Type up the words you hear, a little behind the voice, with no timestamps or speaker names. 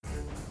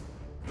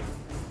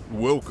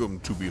Welcome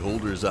to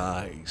Beholder's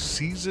Eye,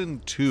 Season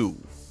 2.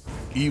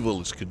 Evil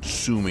is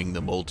consuming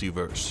the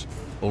multiverse.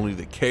 Only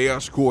the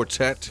Chaos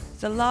Quartet,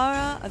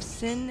 Zalara of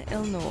Sin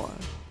Ilnor,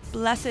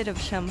 Blessed of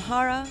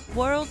Shamhara,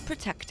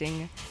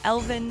 world-protecting,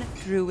 elven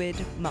druid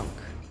monk.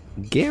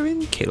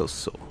 Garen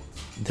Kelso,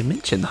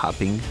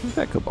 dimension-hopping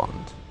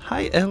vagabond,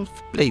 high elf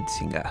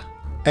bladesinger.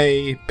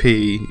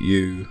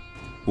 APU,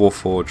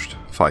 Warforged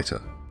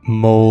fighter.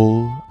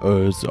 Mol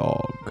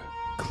Urzog,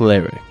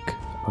 cleric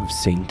of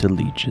Saint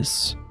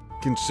Eligius.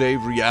 can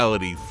save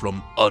reality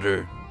from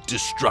utter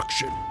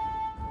destruction.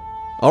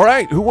 All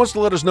right, who wants to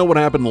let us know what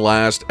happened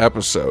last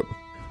episode?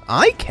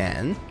 I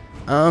can.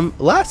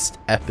 Last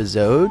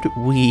episode,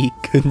 we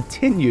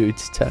continued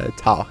to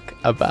talk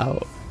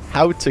about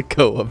how to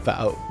go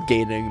about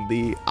gaining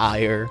the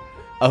ire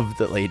of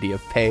the Lady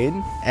of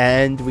Pain,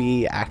 and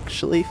we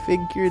actually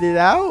figured it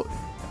out.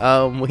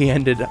 We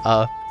ended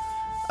up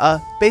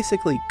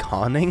basically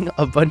conning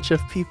a bunch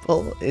of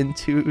people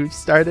into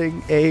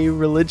starting a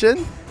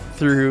religion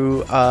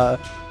through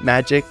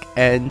magic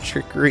and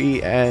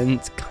trickery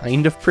and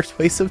kind of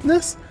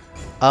persuasiveness,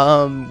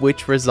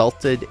 which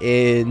resulted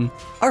in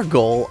our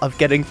goal of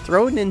getting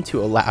thrown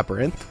into a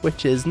labyrinth,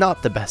 which is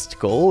not the best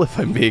goal, if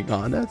I'm being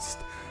honest,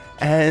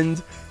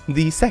 and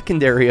the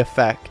secondary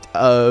effect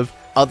of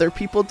other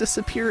people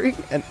disappearing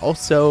and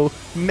also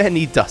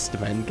many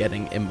dustmen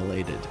getting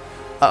immolated.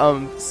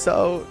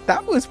 So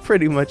that was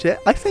pretty much it.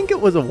 I think it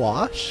was a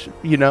wash,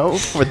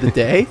 for the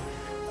day.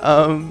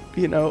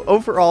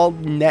 Overall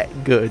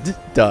net good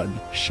done,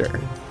 sure.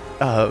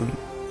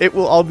 It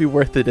will all be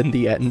worth it in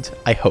the end,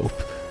 I hope.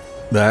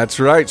 That's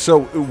right. So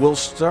we'll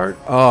start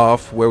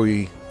off where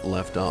we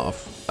left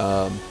off.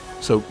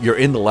 So you're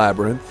in the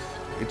labyrinth.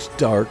 It's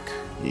dark.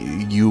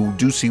 You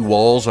do see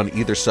walls on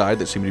either side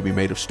that seem to be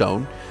made of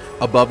stone.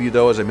 Above you,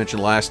 though, as I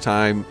mentioned last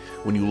time,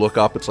 when you look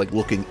up, it's like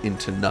looking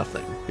into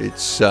nothing.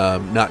 It's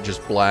not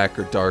just black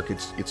or dark.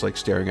 It's like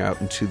staring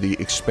out into the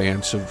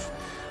expanse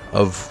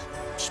of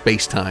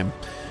space-time.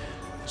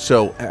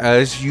 So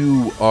as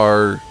you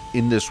are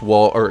in this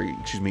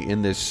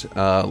in this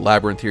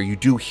labyrinth here, you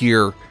do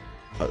hear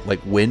like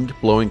wind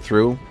blowing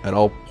through at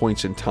all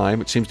points in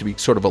time. It seems to be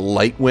sort of a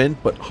light wind,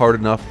 but hard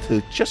enough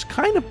to just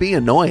kind of be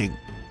annoying.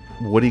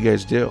 What do you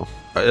guys do?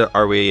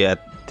 Are we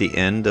at the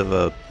end of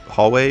a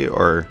hallway,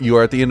 or? You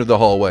are at the end of the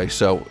hallway,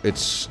 so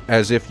it's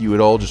as if you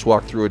had all just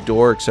walked through a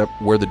door, except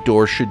where the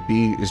door should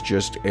be is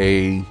just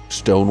a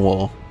stone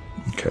wall.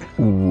 Okay.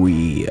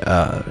 We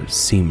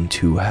seem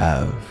to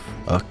have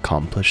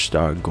accomplished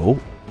our goal.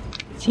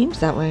 Seems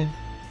that way.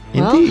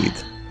 Indeed.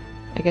 Well,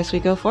 I guess we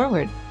go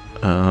forward.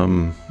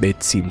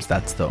 It seems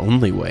that's the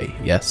only way,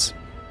 yes?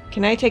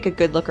 Can I take a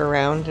good look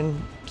around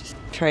and just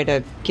try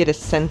to get a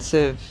sense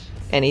of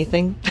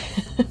anything?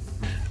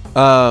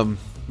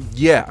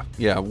 Yeah.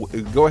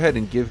 Go ahead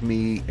and give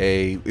me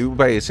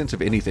by a sense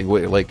of anything.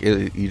 Like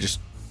you just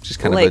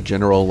kind of a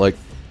general like.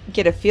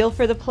 Get a feel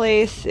for the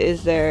place.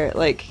 Is there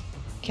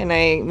can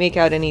I make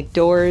out any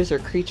doors or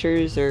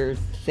creatures or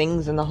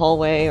things in the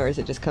hallway, or is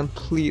it just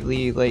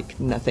completely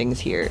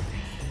nothing's here,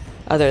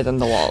 other than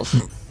the walls?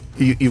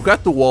 You've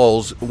got the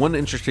walls. One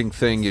interesting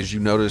thing is you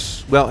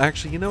notice. Well,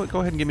 actually, you know what? Go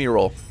ahead and give me a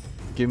roll.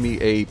 Give me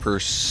a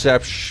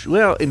perception.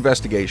 Well,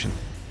 investigation.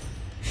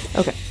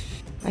 Okay,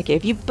 I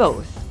gave you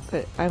both.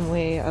 But I'm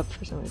way up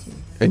for some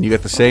reason. And you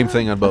get the same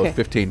thing on both. Okay.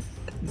 15.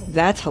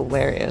 That's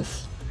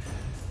hilarious.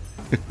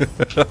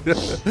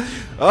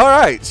 All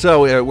right,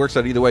 so it works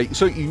out either way.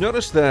 So you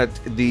notice that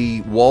the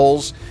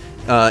walls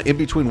in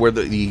between where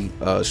the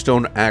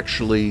stone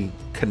actually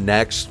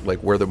connects, like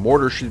where the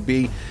mortar should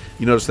be,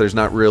 you notice there's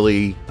not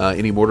really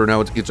any mortar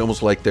now. It's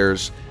almost like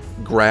there's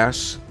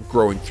grass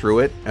growing through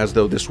it, as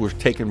though this was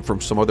taken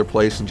from some other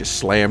place and just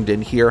slammed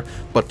in here.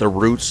 But the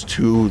roots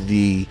to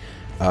the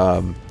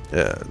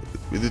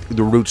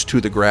roots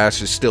to the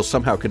grass is still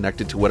somehow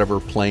connected to whatever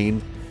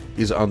plane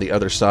is on the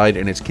other side,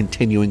 and it's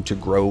continuing to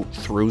grow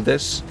through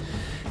this.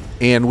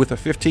 And with a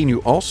 15, you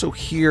also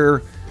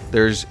hear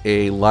there's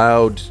a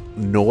loud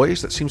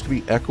noise that seems to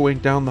be echoing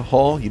down the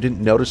hall. You didn't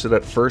notice it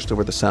at first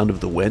over the sound of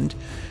the wind,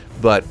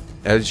 but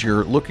as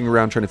you're looking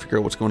around trying to figure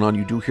out what's going on,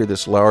 you do hear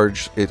this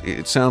large,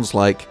 it sounds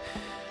like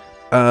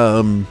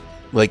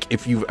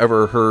if you've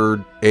ever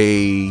heard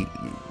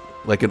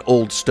an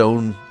old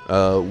stone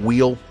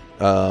wheel,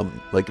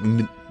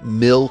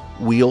 mill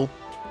wheel,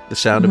 the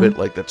sound of it,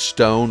 like that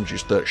stone,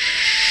 just the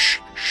shh,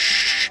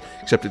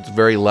 except it's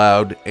very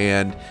loud.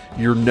 And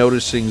you're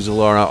noticing,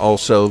 Zalara,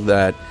 also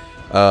that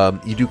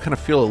you do kind of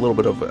feel a little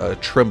bit of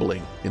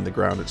trembling in the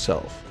ground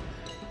itself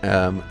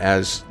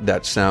as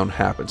that sound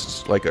happens.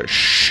 It's like a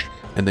shh,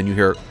 and then you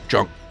hear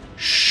junk,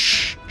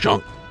 shh,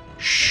 junk,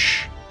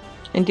 shh.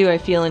 And do I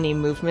feel any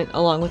movement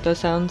along with those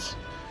sounds?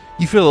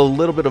 You feel a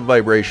little bit of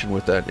vibration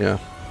with that, yeah.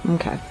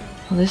 Okay.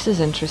 Well, this is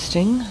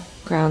interesting.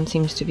 Ground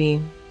seems to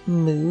be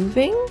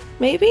moving,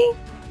 maybe?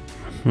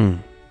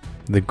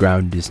 The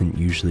ground isn't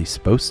usually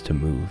supposed to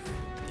move,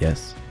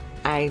 yes?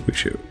 We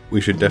should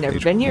definitely Never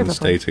been here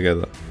stay before.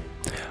 together.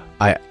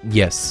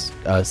 Yes,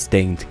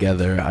 staying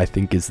together I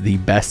think is the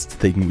best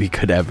thing we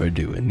could ever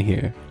do in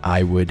here.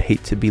 I would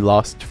hate to be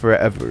lost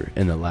forever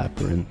in a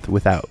labyrinth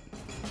without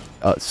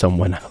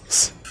someone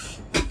else.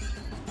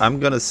 I'm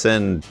going to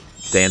send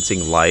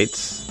dancing lights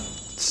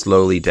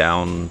slowly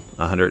down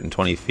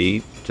 120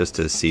 feet just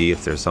to see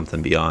if there's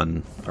something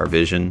beyond our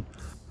vision.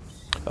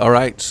 All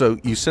right, so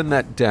you send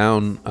that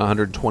down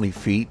 120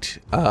 feet,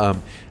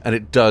 and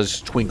it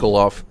does twinkle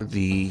off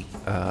the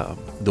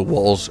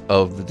walls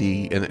of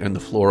and the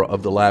floor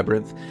of the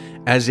labyrinth.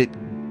 As it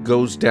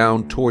goes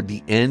down toward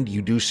the end,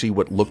 you do see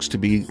what looks to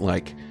be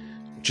like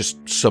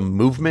just some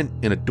movement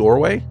in a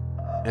doorway,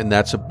 and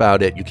that's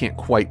about it. You can't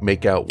quite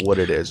make out what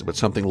it is, but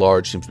something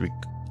large seems to be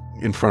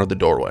in front of the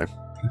doorway,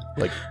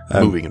 like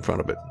moving in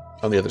front of it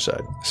on the other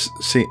side.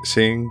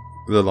 Seeing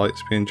the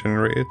lights being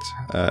generated,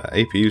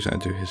 APU's going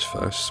to do his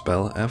first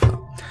spell ever.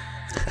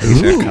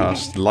 He's going to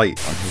cast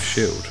light on his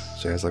shield,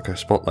 so he has like a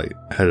spotlight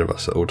ahead of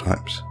us at all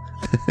times.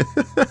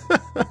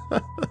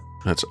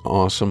 That's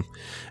awesome.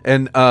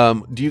 And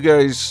do you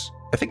guys?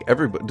 I think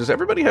does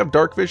everybody have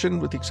dark vision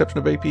with the exception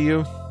of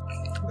APU?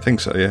 I think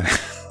so, yeah.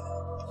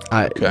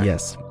 Okay.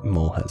 Yes,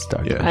 Mole has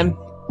dark. Yeah. vision.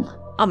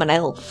 I'm an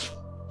elf.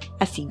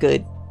 I see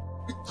good.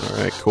 All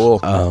right, cool.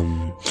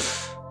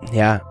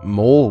 Yeah,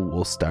 Mole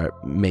will start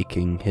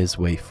making his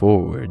way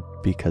forward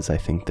because I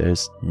think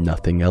there's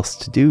nothing else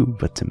to do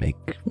but to make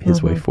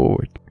his way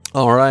forward.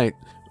 All right.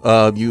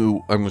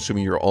 I'm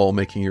assuming you're all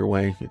making your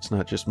way. It's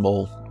not just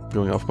Mole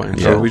going off by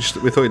himself. Yeah, we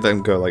thought we'd let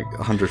him go like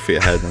 100 feet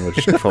ahead and we're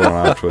just following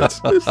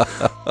afterwards.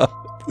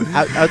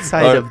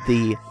 Outside of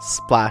the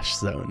splash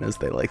zone, as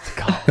they like to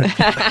call it.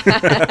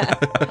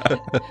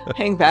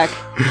 Hang back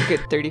a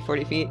good 30,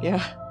 40 feet,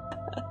 yeah.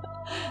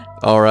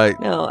 All right.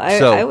 No,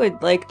 So- I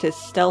would like to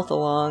stealth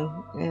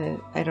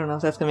along. I don't know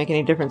if that's going to make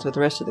any difference with the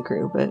rest of the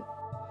crew, but...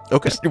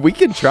 Okay. We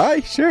can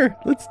try, sure.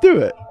 Let's do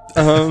it.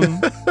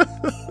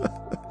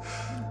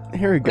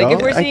 Here we go. Like,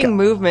 if we're seeing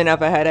movement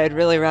up ahead, I'd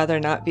really rather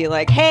not be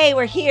like, hey,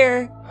 we're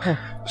here!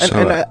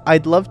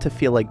 I'd love to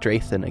feel like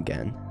Draythan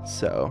again,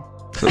 so...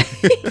 Played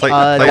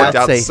that's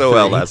out a so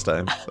well 3. last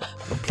time.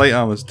 So. Plate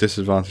armor's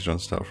disadvantage on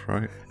stealth,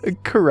 right?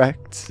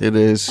 Correct. It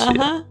is.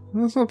 Uh-huh.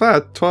 That's not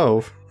bad.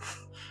 12.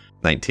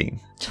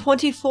 19.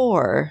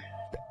 24.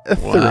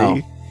 Wow.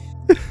 3.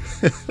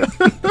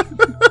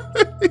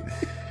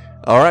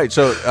 All right.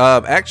 So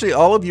actually,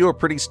 all of you are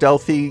pretty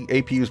stealthy.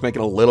 APU's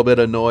making a little bit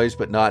of noise,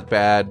 but not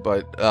bad.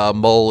 But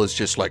Mole is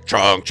just like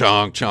chonk,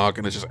 chonk, chonk,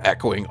 and it's just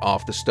echoing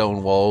off the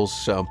stone walls.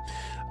 So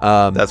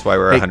That's why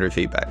we're 100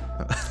 feet back.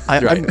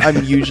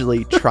 I'm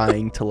usually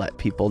trying to let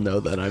people know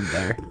that I'm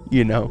there.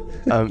 You know,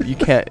 you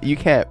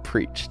can't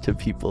preach to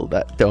people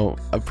that don't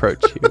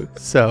approach you.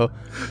 So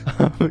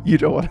you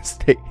don't want to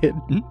stay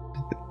hidden.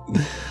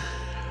 all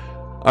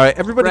right,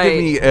 everybody, Right.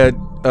 give me a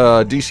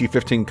DC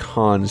 15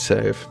 con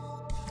save.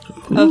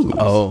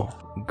 Oh,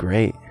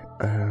 great.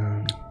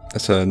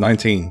 That's a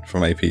 19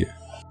 from APU.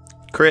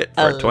 Crit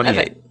for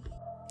 28.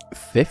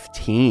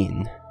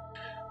 15.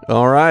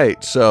 All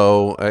right,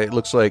 so it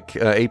looks like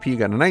AP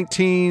got a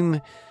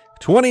 19,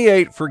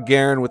 28 for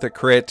Garen with a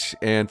crit,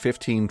 and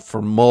 15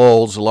 for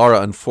Mole.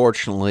 Zalara,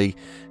 unfortunately,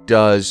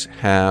 does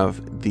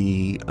have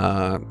the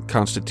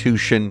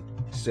Constitution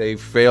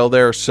save fail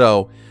there,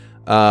 so...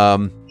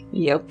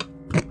 Yep.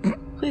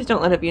 Please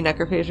don't let it be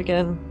necrophage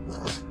again.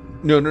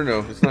 No,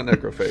 it's not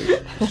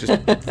necrophage. It's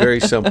just very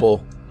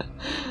simple.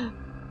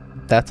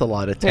 That's a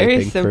lot of typing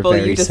Very simple, for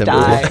very you just simple.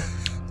 die.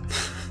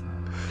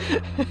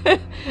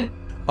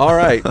 All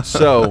right,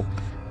 so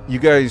you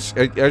guys,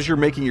 as you're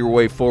making your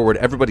way forward,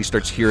 everybody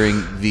starts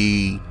hearing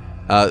the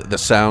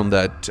sound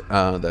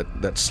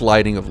that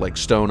sliding of like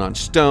stone on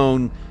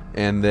stone,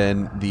 and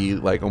then the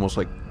like almost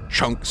like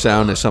chunk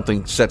sound as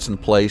something sets in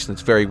place, and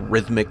it's very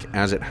rhythmic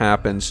as it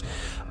happens.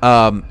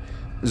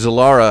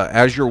 Zalara,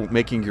 as you're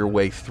making your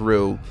way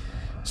through,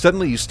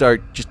 suddenly you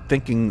start just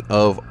thinking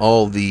of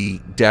all the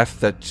death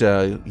that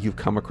you've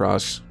come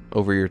across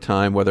over your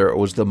time, whether it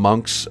was the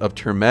monks of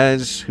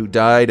Termez who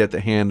died at the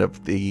hand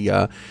of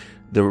the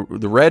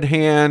Red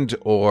Hand,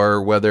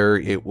 or whether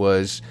it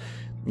was,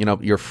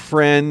 your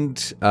friend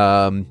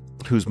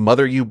whose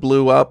mother you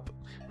blew up,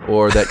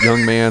 or that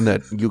young man that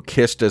you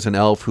kissed as an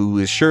elf who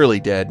is surely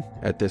dead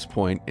at this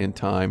point in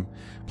time,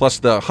 plus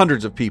the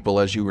hundreds of people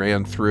as you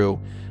ran through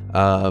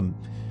Kalimdor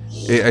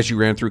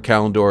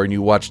and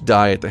you watched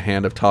die at the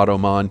hand of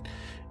Tadomon.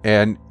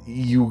 And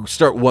you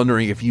start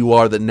wondering if you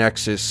are the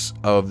nexus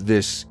of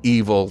this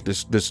evil,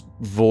 this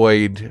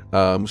void,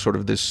 sort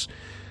of this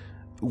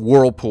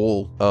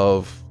whirlpool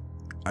of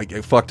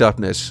fucked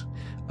upness,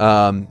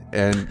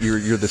 and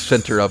you're the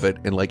center of it,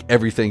 and like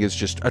everything is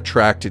just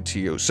attracted to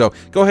you. So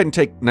go ahead and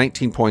take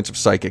 19 points of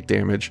psychic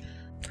damage.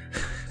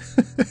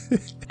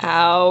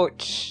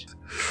 Ouch.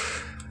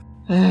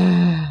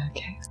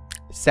 Okay.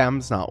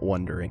 Sam's not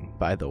wondering,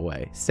 by the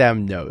way.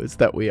 Sam knows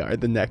that we are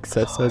the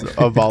nexus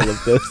of all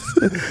of this.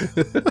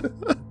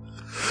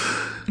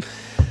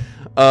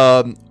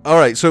 All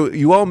right, so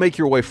you all make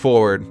your way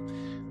forward,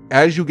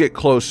 as you get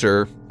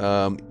closer,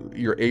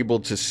 you're able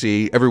to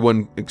see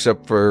everyone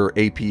except for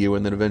APU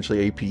and then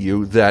eventually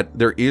APU that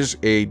there is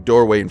a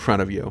doorway in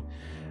front of you.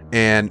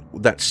 And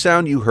that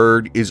sound you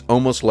heard is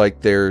almost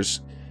like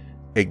there's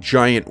a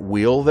giant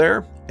wheel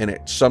there, and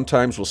it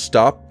sometimes will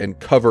stop and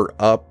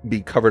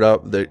be covered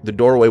up. The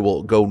doorway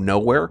will go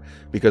nowhere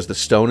because the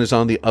stone is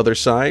on the other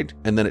side,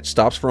 and then it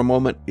stops for a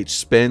moment, it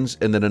spins,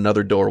 and then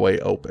another doorway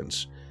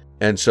opens.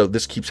 And so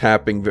this keeps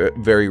happening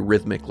very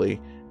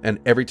rhythmically. And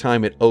every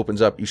time it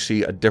opens up, you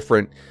see a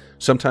different,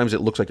 sometimes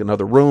it looks like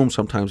another room,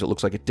 sometimes it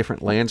looks like a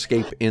different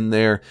landscape in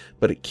there,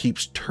 but it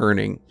keeps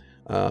turning.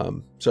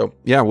 So,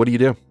 yeah, what do you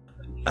do?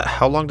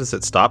 How long does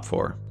it stop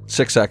for?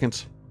 6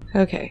 seconds.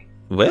 Okay.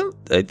 Well,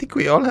 I think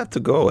we all have to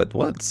go at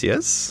once,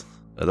 yes?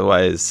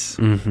 Otherwise,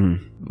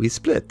 we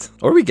split.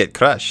 Or we get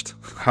crushed.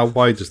 How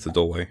wide is the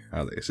doorway?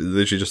 Is it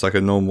literally just like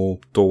a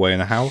normal doorway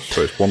in a house,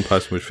 so it's one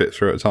person would fit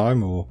through at a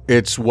time, or?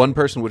 It's one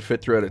person would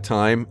fit through at a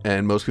time,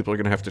 and most people are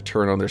going to have to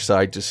turn on their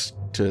side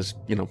to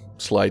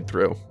slide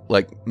through.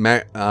 Like,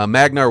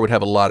 Magnar would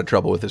have a lot of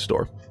trouble with this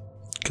door.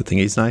 Good thing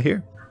he's not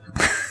here.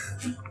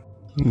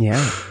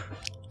 Yeah.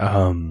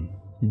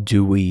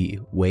 Do we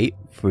wait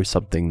for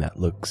something that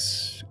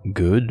looks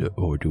good,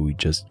 or do we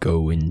just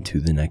go into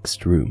the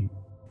next room?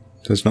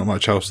 There's not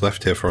much else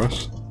left here for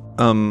us.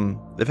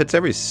 If it's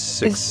every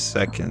 6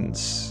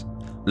 seconds,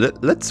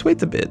 let's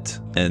wait a bit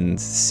and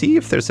see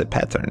if there's a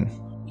pattern.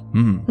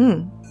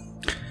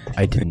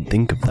 I didn't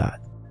think of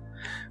that.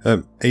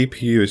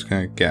 APU is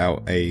going to get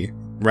out a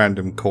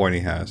random coin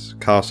he has,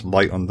 cast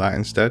light on that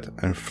instead,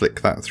 and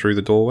flick that through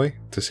the doorway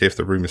to see if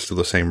the room is still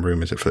the same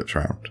room as it flips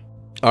around.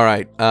 All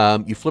right,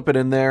 you flip it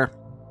in there.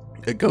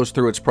 It goes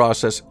through its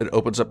process. It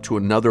opens up to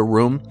another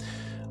room.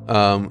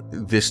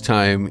 This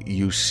time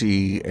you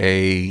see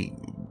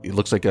it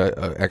looks like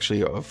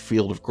actually a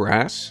field of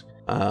grass.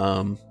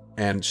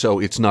 And so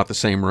it's not the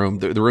same room.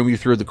 The room you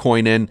threw the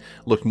coin in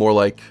looked more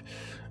like,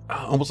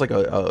 almost like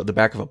the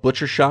back of a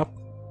butcher shop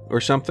or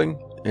something.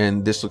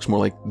 And this looks more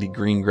like the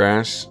green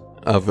grass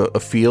of a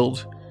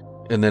field.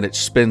 And then it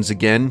spins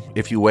again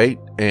if you wait,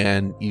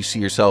 and you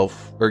see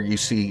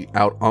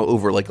out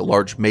over like a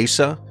large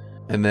mesa,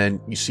 and then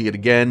you see it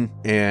again,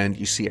 and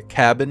you see a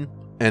cabin,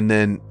 and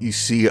then you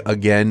see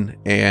again,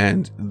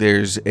 and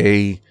there's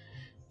a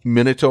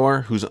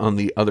minotaur who's on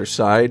the other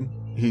side.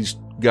 He's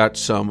got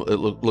some, it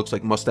looks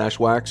like mustache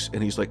wax,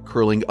 and he's like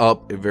curling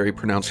up a very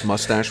pronounced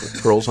mustache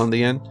with curls on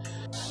the end.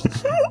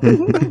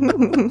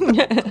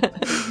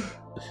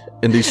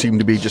 And these seem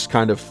to be just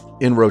kind of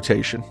in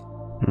rotation.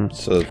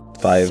 So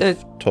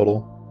 5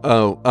 total?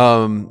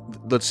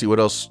 Let's see, what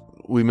else?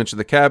 We mentioned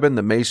the cabin,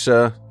 the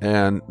mesa,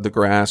 and the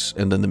grass,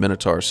 and then the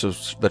minotaur. So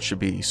that should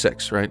be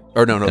 6, right?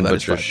 Or no, that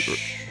is 5.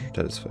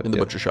 That is 5. In the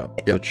butcher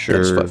shop. Yeah,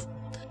 Butcher, that's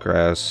 5.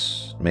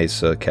 grass,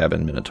 mesa,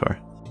 cabin, minotaur.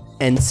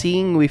 And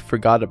seeing we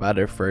forgot about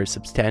her for a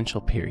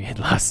substantial period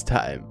last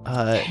time,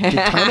 did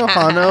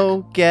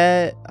Tanohano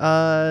get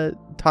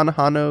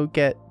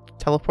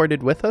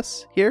teleported with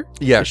us here?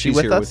 Yeah, Is she she's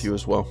with here us? with you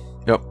as well.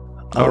 Yep.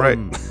 All right.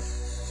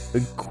 A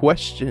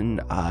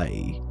question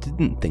I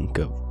didn't think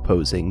of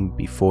posing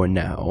before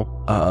now.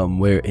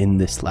 We're in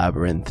this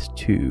labyrinth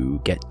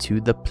to get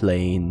to the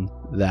plane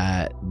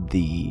that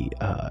the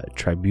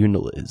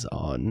tribunal is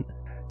on.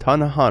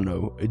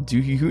 Tanohano, do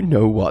you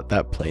know what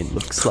that plane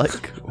looks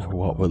like, or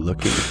what we're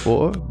looking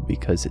for?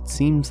 Because it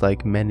seems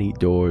like many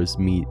doors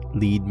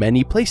lead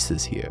many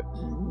places here,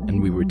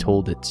 and we were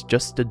told it's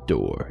just a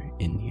door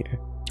in here.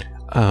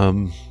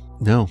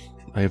 No,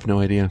 I have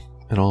no idea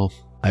at all.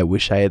 I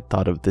wish I had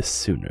thought of this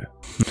sooner.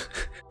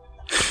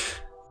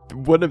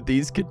 One of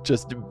these could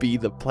just be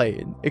the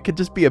plane. It could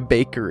just be a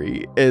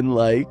bakery in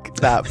like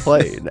that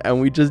plane, and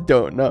we just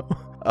don't know.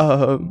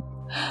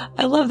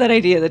 I love that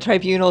idea. The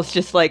tribunal's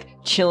just like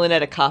chilling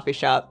at a coffee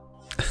shop.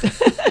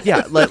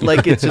 Yeah,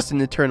 like it's just an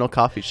eternal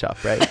coffee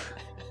shop, right?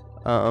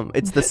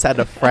 It's the set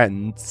of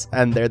friends,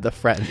 and they're the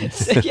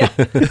friends. Yeah.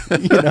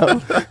 You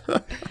know?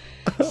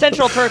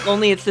 Central Perk,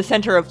 only it's the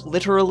center of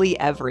literally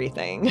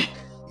everything.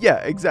 Yeah,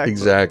 exactly.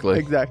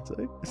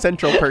 Exactly.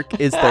 Central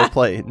Perk is their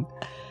plane.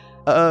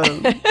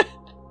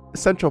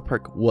 Central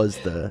Perk was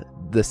the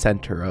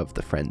center of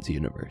the Friends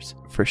universe,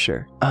 for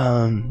sure.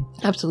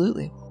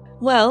 Absolutely.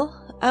 Well,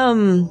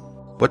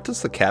 What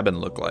does the cabin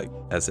look like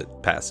as it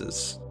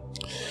passes?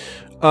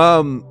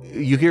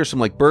 You hear some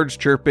like birds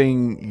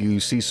chirping. You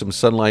see some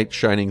sunlight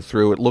shining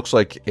through. It looks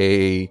like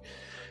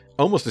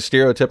almost a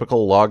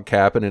stereotypical log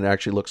cabin. It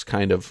actually looks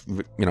kind of,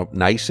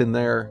 nice in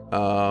there.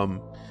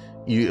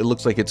 It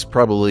looks like it's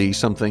probably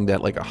something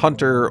that like a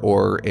hunter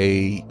or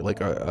a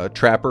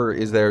trapper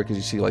is there, because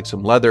you see like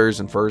some leathers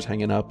and furs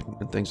hanging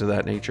up and things of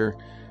that nature.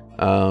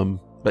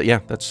 But yeah,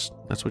 that's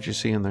what you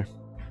see in there.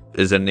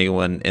 Is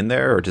anyone in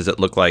there, or does it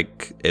look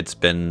like it's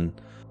been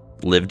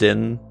lived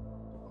in?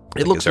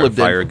 It looks is there lived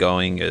a fire in.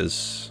 going?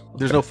 There's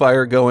no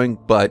fire going,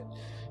 but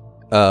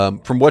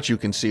from what you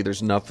can see,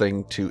 there's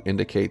nothing to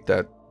indicate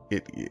that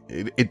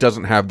it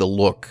doesn't have the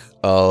look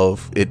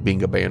of it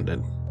being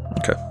abandoned.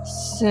 Okay.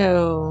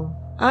 so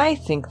I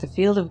think the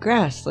field of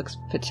grass looks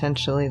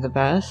potentially the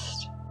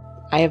best.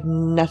 I have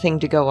nothing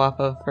to go off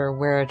of for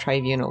where a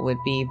tribunal would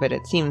be, but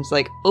it seems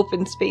like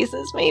open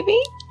spaces, maybe?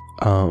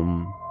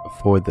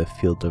 For the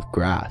field of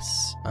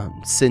grass,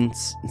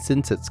 since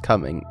it's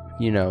coming,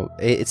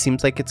 it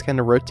seems like it's kind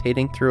of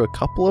rotating through a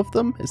couple of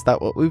them. Is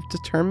that what we've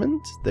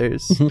determined?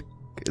 There's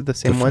the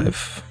same one.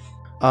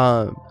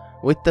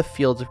 With the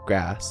field of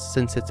grass,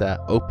 since it's an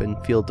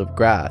open field of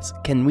grass,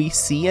 can we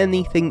see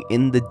anything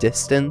in the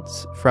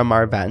distance from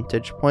our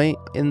vantage point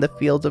in the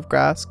field of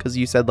grass? Because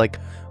you said like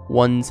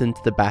one's into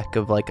the back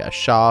of like a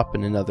shop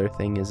and another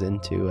thing is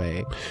into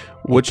a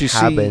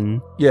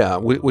cabin.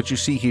 What you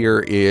see here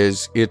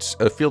is it's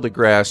a field of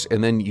grass,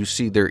 and then you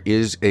see there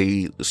is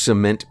a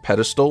cement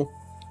pedestal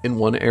in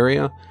one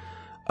area,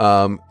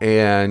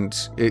 and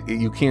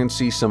you can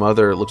see some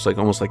other, it looks like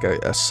almost like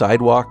a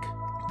sidewalk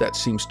that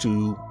seems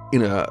to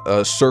in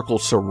a circle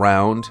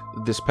surround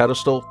this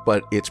pedestal,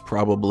 but it's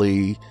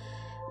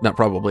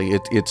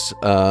it's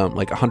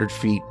like 100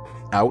 feet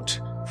out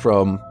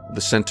from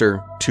the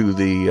center to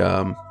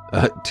the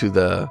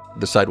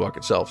sidewalk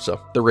itself.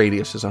 So the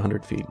radius is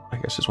 100 feet, I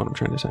guess is what I'm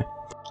trying to say.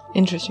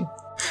 Interesting.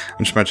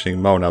 I'm just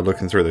imagining Mole now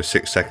looking through those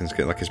 6 seconds,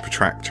 getting like his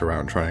protractor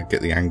out, trying to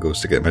get the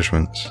angles to get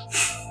measurements.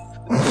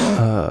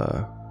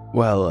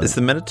 Is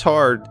the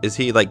Minotaur, is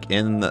he like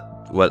in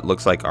what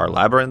looks like our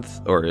labyrinth,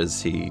 or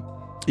is he...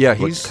 Yeah,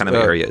 what kind of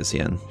area is he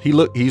in?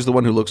 He's the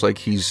one who looks like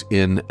he's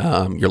in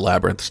your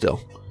labyrinth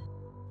still.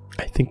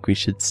 I think we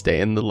should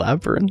stay in the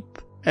labyrinth.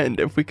 And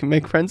if we can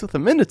make friends with a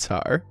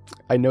Minotaur,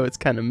 I know it's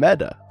kind of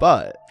meta,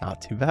 but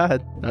not too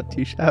bad, not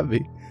too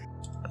shabby.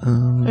 I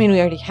mean, we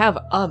already have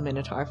a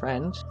Minotaur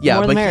friend. Yeah,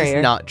 More but the he's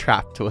merrier. not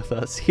trapped with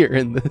us here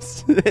in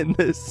this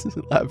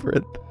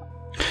labyrinth.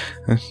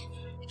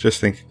 Just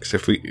thinking, because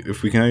if we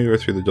can only go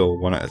through the door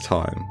one at a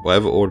time,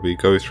 whatever order we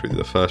go through,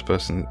 the first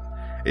person,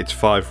 it's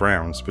 5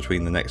 rounds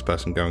between the next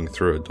person going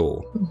through a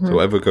door. Mm-hmm. So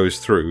whatever goes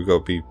through, we've got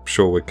to be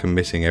sure we're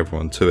committing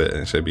everyone to it,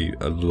 and it's going to be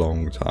a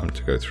long time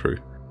to go through.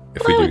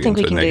 If Well, I we would do think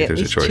get we into can a get at negative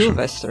least situation. 2 of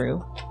us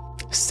through.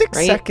 6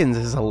 Right? seconds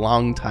is a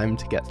long time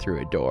to get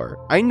through a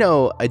door. I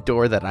know a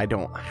door that I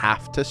don't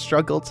have to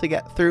struggle to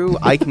get through.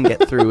 I can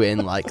get through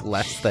in like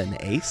less than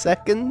a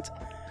second.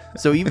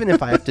 So even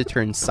if I have to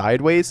turn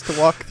sideways to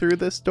walk through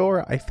this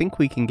door, I think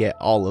we can get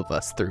all of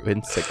us through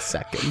in 6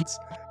 seconds.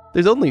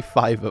 There's only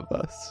 5 of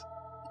us.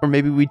 Or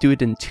maybe we do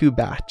it in 2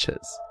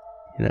 batches,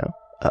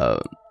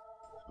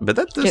 But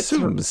that Get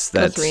assumes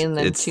through- go that 3 and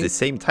then it's 2. the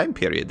same time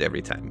period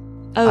every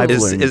time. Oh, I've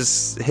Is learned-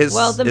 his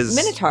Well, the is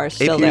Minotaur's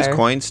still APU's there.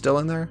 coin still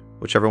in there?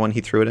 Whichever one he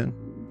threw it in?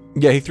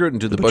 Yeah, he threw it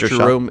into the butcher butcher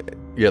shop? room.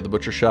 Yeah, the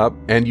butcher shop,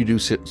 and you do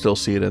still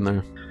see it in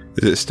there.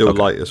 Is it still Okay.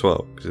 light as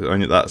well?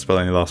 Because that spell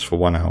only lasts for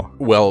 1 hour.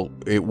 Well,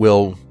 it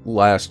will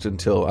last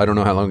until, I don't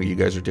know how long you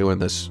guys are doing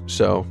this,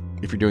 so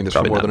if you're doing this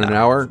Probably for more not than an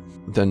now. hour,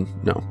 then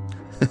no.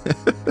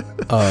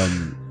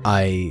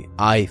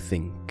 I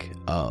think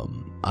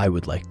I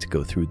would like to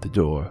go through the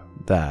door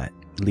that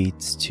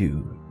leads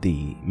to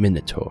the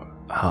Minotaur.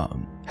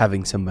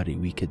 Having somebody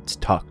we could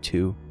talk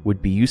to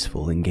would be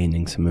useful in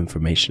gaining some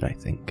information, I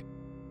think.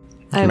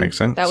 Makes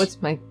sense. That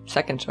was my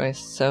second choice,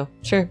 so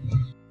sure.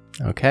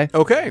 Okay.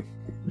 Okay,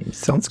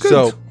 Sounds good.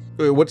 so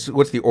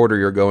what's the order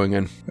you're going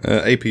in?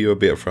 APU will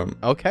be up front.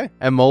 Okay.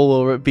 And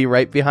Mole will be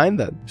right behind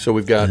then. So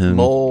we've got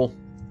Mole,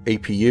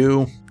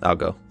 APU. I'll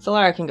go.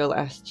 Solara can go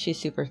last. She's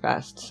super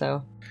fast,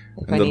 so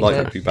if I And the need light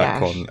to will be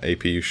back dash. on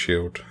APU's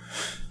shield.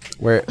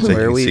 Where So you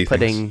are can we see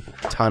putting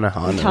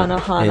Tanahana?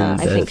 Tanahana,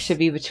 in I think, this? should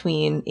be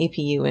between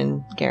APU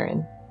and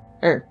Garen.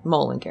 Or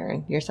Mole and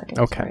Garen. You're second.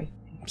 Okay. Sorry.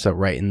 So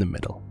right in the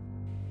middle.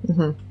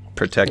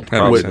 Protect That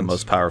probably makes the sense.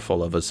 most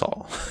powerful of us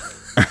all.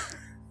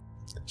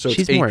 So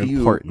She's it's more APU,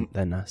 important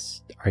than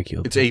us,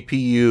 arguably. It's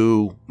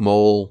APU,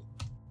 Mole,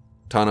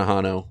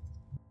 Tanahano,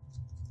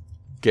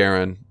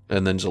 Garen,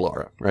 and then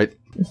Zalara, right?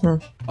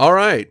 All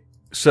right.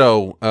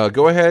 So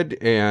go ahead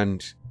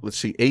and let's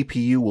see.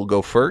 APU will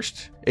go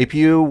first.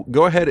 APU,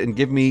 go ahead and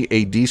give me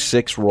a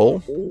D6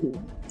 roll.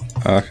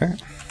 Okay.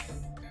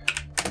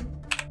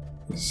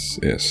 This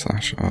is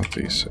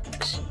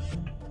 /RD6.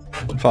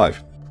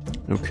 5.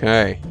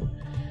 Okay.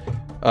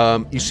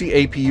 You see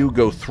APU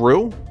go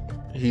through.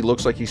 He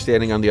looks like he's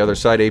standing on the other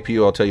side.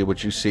 APU, I'll tell you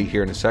what you see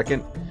here in a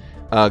second.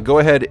 Go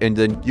ahead and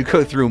then you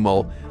go through,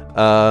 Mole.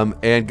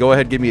 And go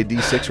ahead and give me a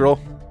D6 roll.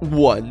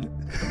 1.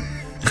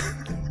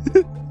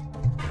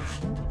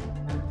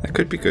 That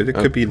could be good. It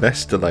could be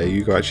less delay.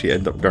 You actually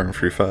end up going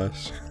through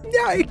first.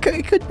 Yeah, it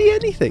could be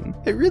anything.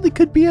 It really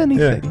could be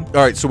anything. All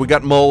right, so we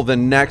got Mole.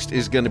 Then next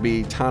is going to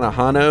be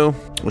Tanahano.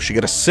 Well, she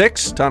got a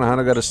 6.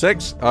 Tanahano got a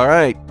 6. All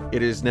right.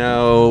 It is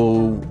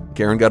now...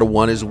 Garen got a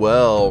 1 as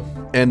well.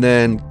 And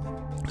then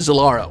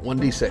Zalara,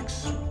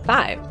 1d6.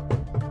 5.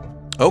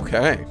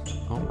 Okay.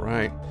 All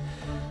right.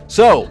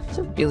 So, It's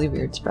a really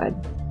weird spread.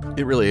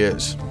 it really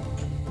is.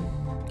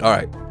 All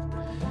right.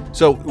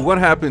 So, what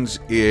happens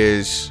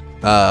is...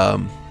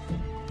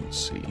 let's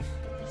see.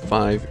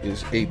 5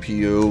 is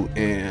APU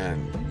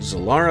and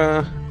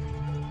Zalara.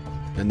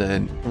 And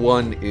then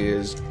 1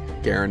 is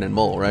Garen and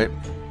Mole, right?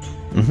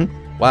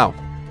 Mm-hmm. Wow.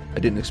 I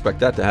didn't expect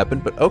that to happen,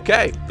 but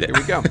okay. Here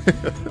we go.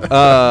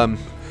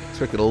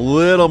 expected a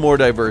little more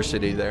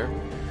diversity there.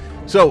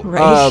 So,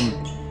 Right.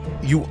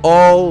 you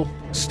all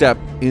step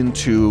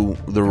into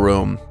the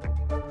room.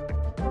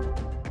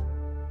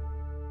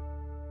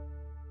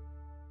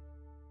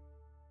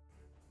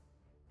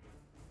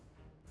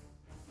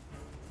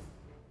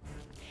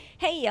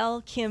 Hey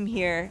y'all, Kim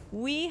here.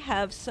 We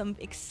have some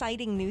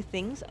exciting new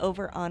things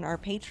over on our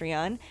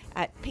Patreon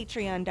at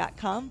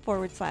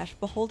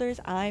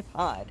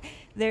patreon.com/beholdersiPod.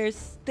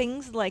 There's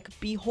things like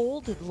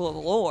Behold the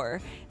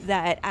Lore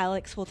that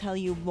Alex will tell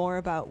you more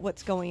about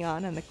what's going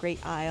on the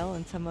Great Isle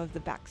and some of the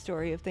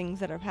backstory of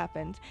things that have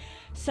happened.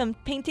 Some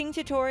painting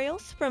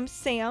tutorials from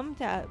Sam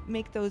to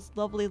make those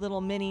lovely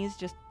little minis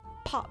just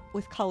pop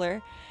with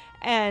color.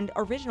 And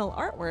original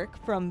artwork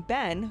from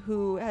Ben,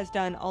 who has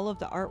done all of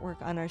the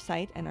artwork on our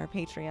site and our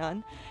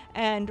Patreon.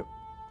 And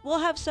we'll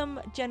have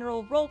some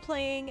general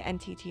role-playing and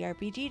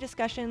TTRPG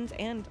discussions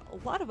and a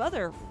lot of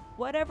other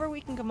whatever we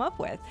can come up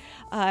with.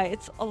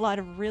 It's a lot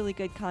of really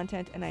good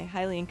content, and I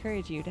highly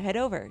encourage you to head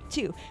over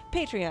to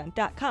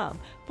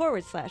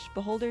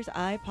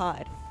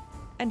patreon.com/beholdersiPod.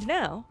 And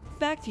now,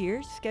 back to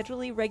your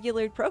schedulely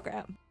regular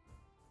program.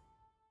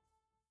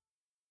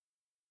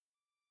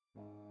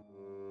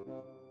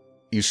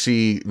 You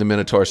see the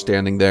Minotaur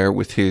standing there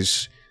with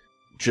his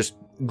just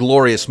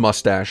glorious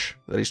mustache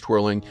that he's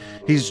twirling.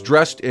 He's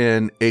dressed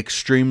in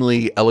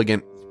extremely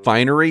elegant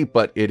finery,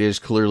 but it is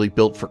clearly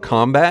built for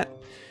combat,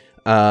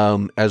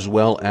 as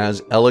well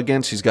as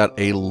elegance. He's got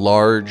a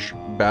large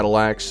battle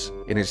axe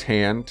in his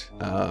hand.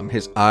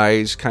 His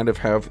eyes kind of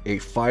have a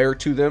fire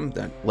to them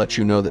that lets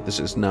you know that this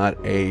is not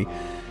a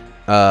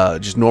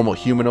just normal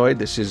humanoid.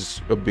 This is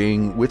a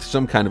being with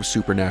some kind of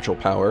supernatural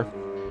power.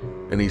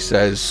 And he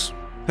says,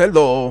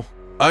 "Hello.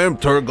 I am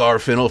Turgar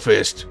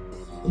Finnelfist.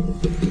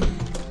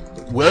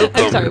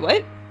 Welcome." I'm sorry,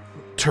 what?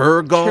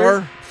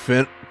 Turgar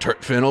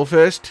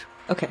Finnelfist?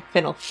 Okay,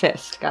 Finnel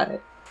Fist. Got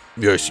it.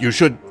 Yes, you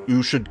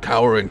should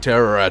cower in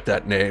terror at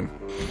that name.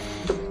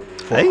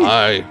 For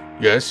Hey.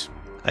 yes.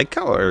 I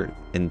cower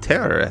in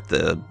terror at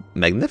the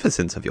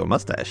magnificence of your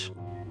mustache.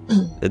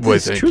 It Why,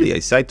 is thank truly you.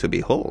 a sight to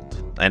behold,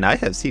 and I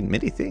have seen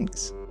many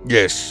things.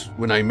 Yes,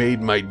 when I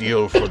made my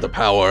deal for the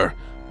power,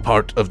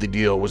 part of the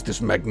deal was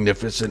this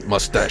magnificent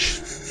mustache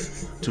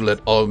to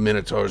let all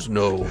Minotaurs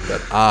know that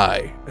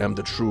I am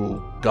the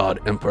true God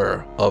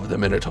Emperor of the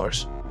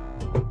Minotaurs.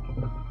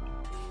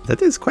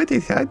 That is quite a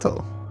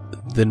title.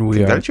 Then we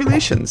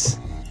Congratulations.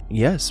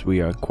 Yes, we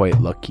are quite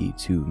lucky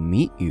to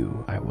meet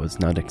you. I was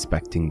not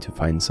expecting to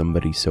find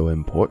somebody so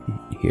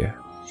important here.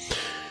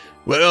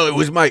 Well, it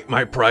was my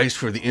price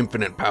for the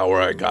infinite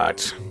power I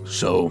got.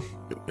 So,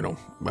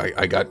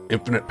 I got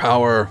infinite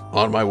power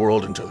on my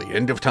world until the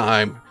end of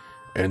time.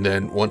 And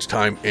then once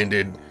time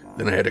ended,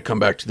 then I had to come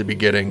back to the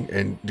beginning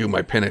and do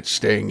my penance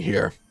staying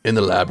here in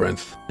the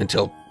labyrinth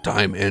until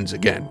time ends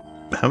again.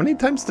 How many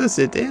times does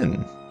it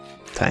end?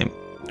 Time.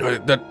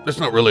 That's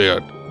not really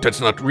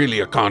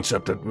a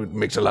concept that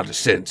makes a lot of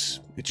sense.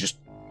 It just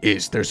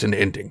is. There's an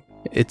ending.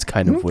 It's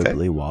kind of Okay.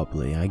 wibbly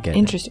wobbly, I get it.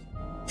 Interesting.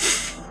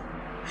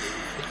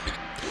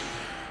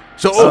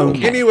 So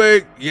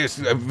anyway, yes,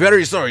 I'm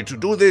very sorry to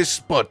do this,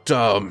 but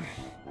I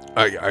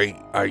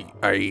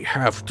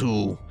have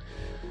to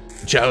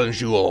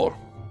challenge you all.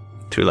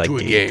 To like To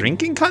a a game.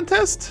 drinking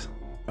contest?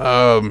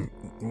 No,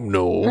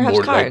 Perhaps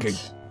more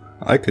cards.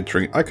 like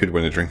I could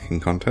win a drinking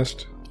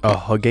contest. A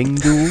hugging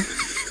duel?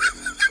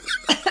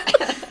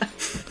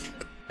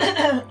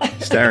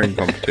 Staring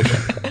competition.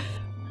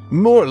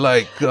 more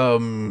like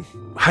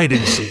hide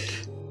and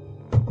seek.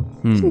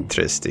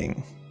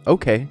 Interesting.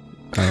 Okay.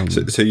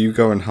 So you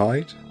go and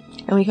hide?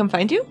 And we come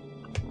find you?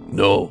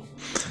 No,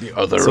 the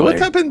other So way. what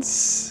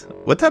happens?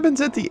 What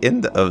happens at the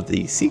end of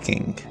the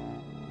seeking?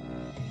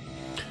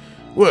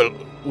 Well,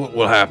 what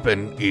will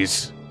happen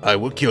is I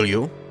will kill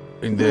you,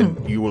 and then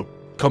you will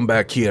come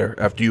back here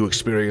after you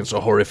experience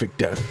a horrific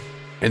death,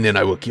 and then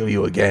I will kill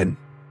you again.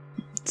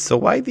 So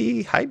why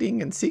the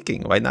hiding and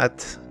seeking? Why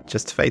not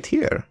just fight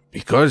here?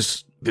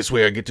 Because this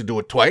way I get to do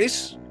it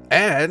twice,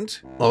 and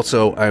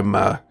also I'm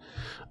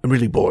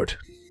really bored.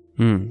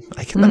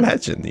 I can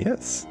imagine.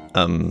 Yes.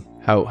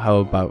 How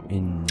about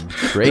in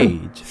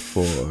trade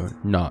for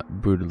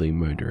not brutally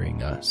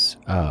murdering us?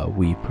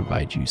 We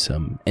provide you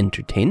some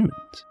entertainment.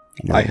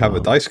 I have a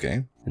dice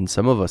game. And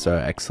some of us are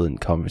excellent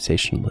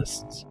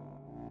conversationalists.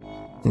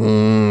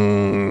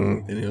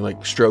 And he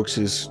strokes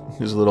his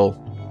little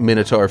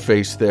minotaur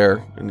face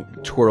there, and he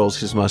twirls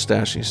his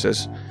mustache. And he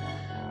says,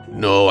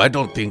 "No, I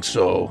don't think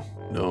so.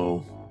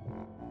 No,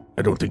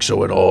 I don't think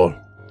so at all.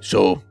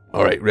 So,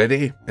 all right,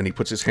 ready?" And he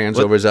puts his hands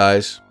What? over his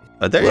eyes.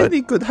 Are there What?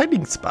 any good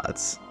hiding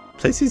spots?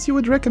 Places you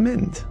would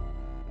recommend?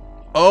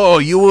 Oh,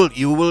 you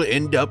will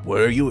end up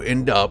where you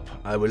end up.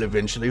 I will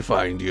eventually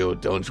find you.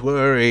 Don't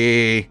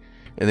worry.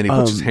 And then he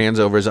puts his hands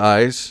over his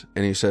eyes,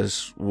 and he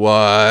says,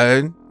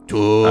 1,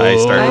 2, I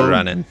started Oh.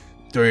 running.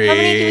 3, How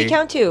many do we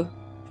count to?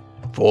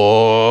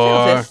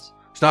 4. Fiddlefist.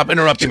 Stop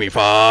interrupting me.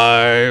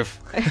 5,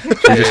 So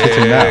just hit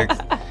him now. 6,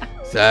 I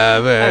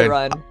 7,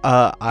 run.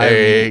 I'm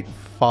Eight.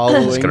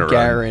 following gonna run.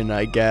 Garen,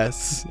 I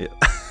guess.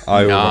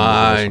 I will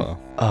run Nine. as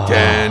well.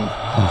 10,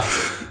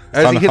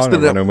 As he hits the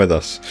running with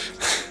us.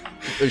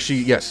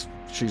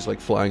 she's like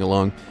flying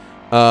along.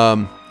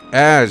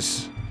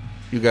 As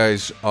you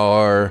guys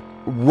are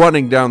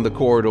running down the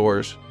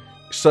corridors,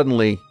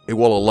 suddenly a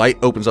wall of light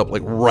opens up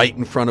like right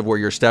in front of where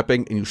you're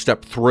stepping, and you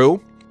step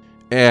through.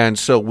 And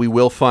so we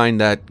will find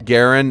that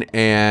Garen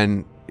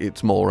and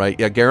it's Mole, right?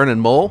 Yeah, Garen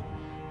and Mole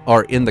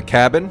are in the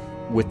cabin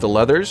with the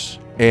leathers,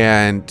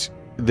 and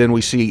then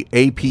we see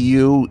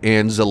APU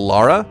and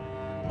Zalara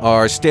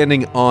are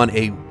standing on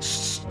a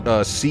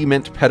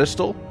cement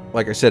pedestal.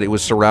 Like I said, it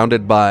was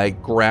surrounded by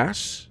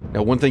grass.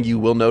 Now, one thing you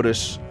will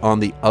notice on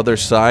the other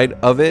side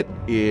of it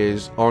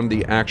is on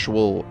the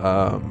actual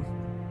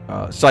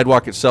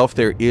sidewalk itself,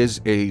 there is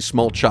a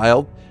small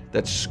child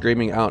that's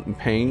screaming out in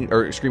pain,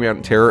 or screaming out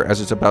in terror as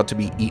it's about to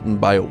be eaten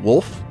by a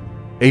wolf.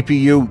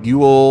 APU, you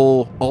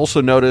will also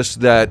notice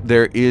that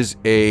there is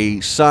a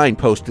sign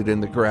posted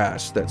in the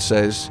grass that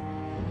says,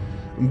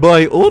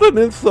 "By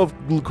ordinance of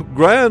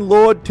Grand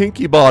Lord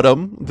Tinky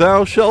Bottom,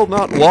 thou shalt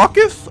not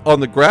walketh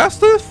on the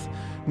grasseth,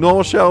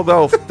 nor shall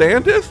thou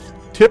standeth,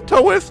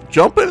 tiptoeth,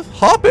 jumpeth,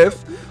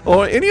 hoppeth,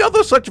 or any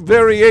other such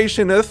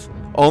variationeth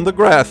on the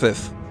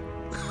grasseth."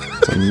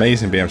 It's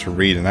amazing being able to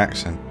read an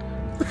accent.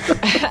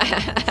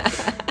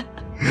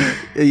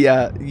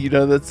 Yeah,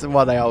 that's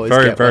what I always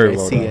Very, get very when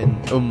I well see done.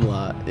 an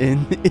umlaut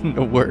in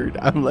a word.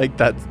 I'm like,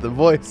 that's the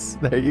voice.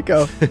 There you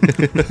go.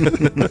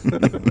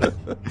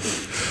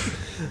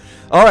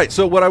 All right,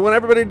 so what I want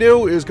everybody to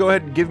do is go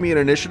ahead and give me an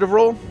initiative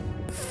roll.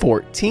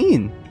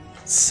 14.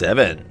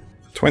 7.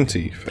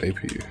 20 for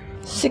APU.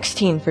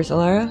 16 for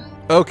Zalara.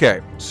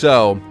 Okay,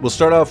 so we'll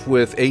start off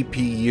with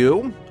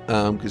APU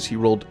because he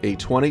rolled a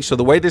 20. So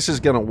the way this is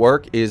going to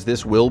work is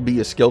this will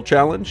be a skill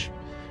challenge.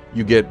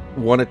 You get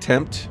one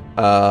attempt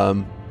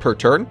per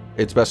turn.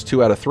 It's best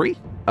 2 out of 3,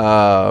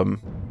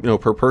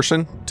 per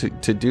person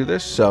to do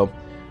this. So,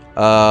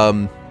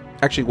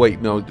 actually,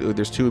 wait, no,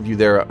 there's 2 of you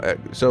there.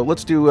 So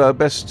let's do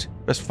best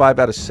 5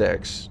 out of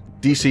 6.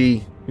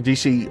 DC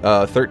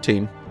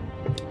 13.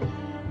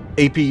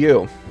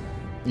 APU.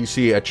 You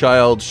see a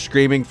child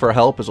screaming for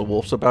help as a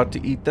wolf's about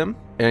to eat them,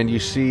 and you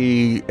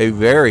see a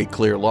very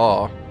clear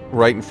law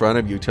right in front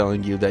of you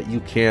telling you that you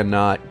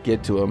cannot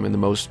get to him in the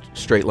most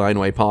straight line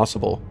way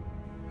possible.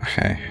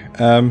 Okay.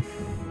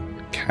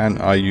 Can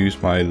I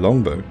use my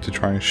longbow to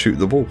try and shoot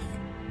the wolf?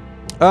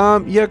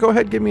 Yeah, go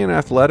ahead, give me an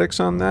athletics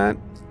on that.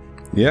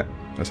 Yeah,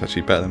 that's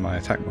actually better than my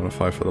attack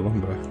modifier for the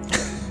longbow.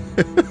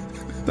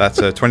 That's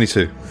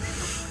 22.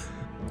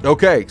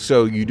 Okay,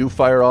 so you do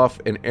fire off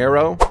an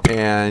arrow,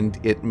 and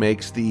it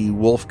makes the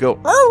wolf go.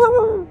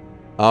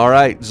 All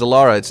right,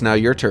 Zalara, it's now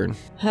your turn.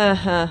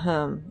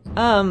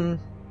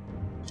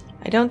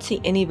 I don't see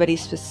anybody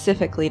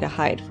specifically to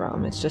hide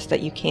from. It's just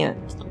that you can't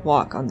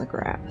walk on the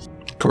grass.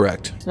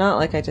 Correct. It's not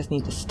like I just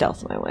need to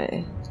stealth my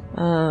way.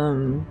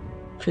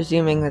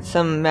 Presuming that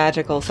some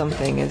magical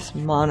something is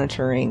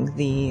monitoring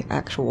the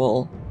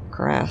actual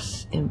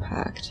grass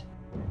impact.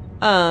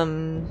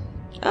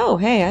 Oh,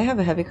 hey, I have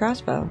a heavy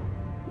crossbow.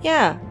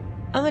 Yeah,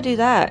 I'm gonna do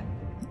that.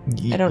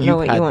 I don't know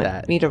what you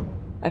want me to...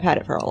 I've had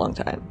it for a long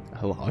time.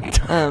 A long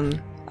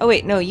time. Oh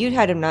wait, no, you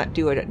had him not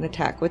do an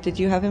attack. What did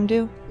you have him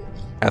do?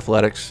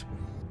 Athletics.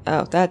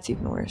 Oh, that's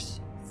even worse.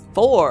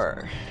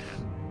 4.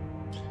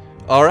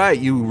 All right,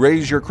 you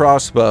raise your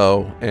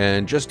crossbow,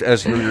 and just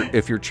as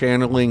if you're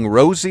channeling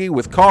Rosie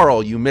with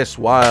Carl, you miss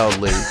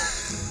wildly.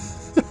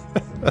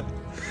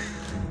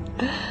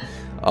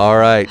 All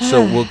right,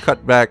 so we'll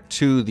cut back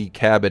to the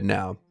cabin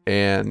now,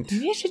 and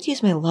Maybe I should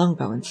use my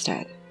longbow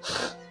instead.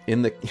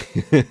 in the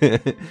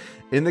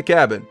in the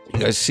cabin, you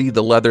guys see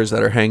the leathers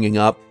that are hanging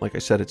up. Like I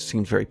said, it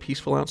seems very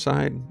peaceful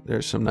outside.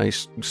 There's some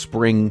nice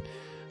spring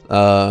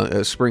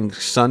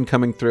sun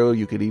coming through.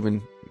 You could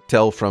even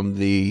tell from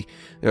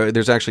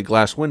there's actually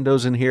glass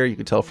windows in here. You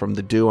could tell from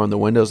the dew on the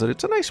windows that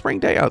it's a nice spring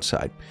day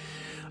outside.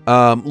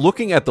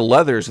 Looking at the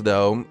leathers,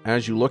 though,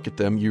 as you look at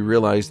them, you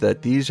realize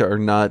that these are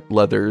not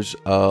leathers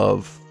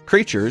of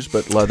creatures,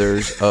 but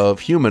leathers of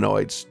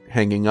humanoids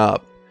hanging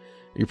up.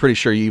 You're pretty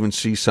sure you even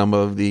see some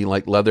of the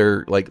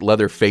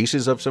leather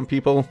faces of some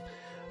people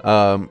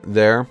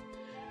there.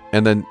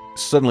 And then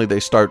suddenly they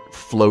start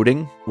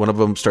floating. One of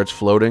them starts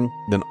floating.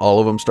 Then all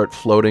of them start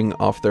floating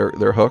off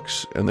their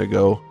hooks. And they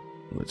go,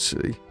 let's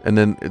see. And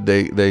then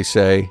they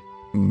say,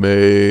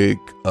 "Make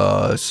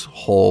us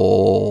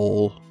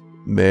whole.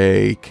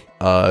 Make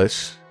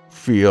us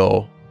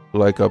feel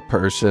like a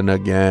person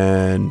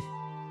again."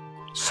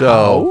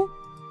 So,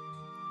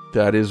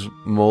 that is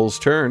Mole's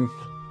turn.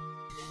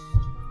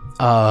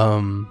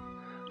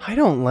 I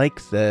don't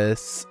like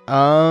this.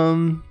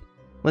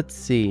 Let's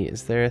see.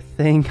 Is there a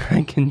thing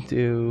I can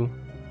do?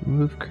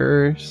 Remove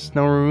curse?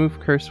 No, remove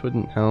curse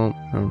wouldn't help,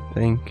 I don't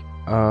think.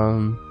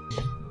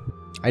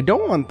 I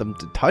don't want them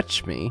to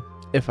touch me,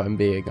 if I'm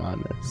being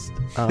honest.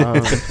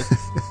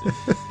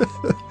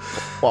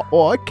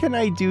 What can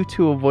I do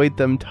to avoid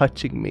them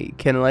touching me?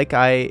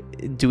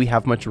 Do we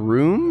have much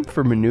room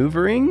for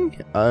maneuvering?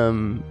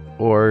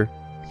 Or...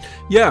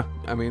 Yeah,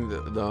 I mean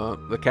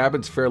the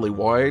cabin's fairly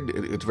wide.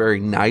 It's very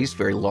nice,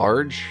 very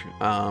large.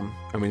 I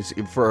mean,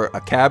 for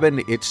a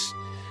cabin, it's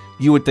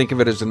you would think of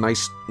it as a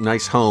nice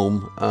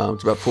home.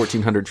 It's about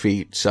 1,400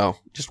 feet, so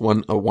just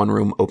a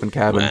one-room open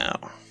cabin.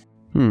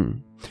 Wow.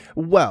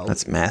 Well,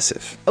 That's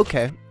massive.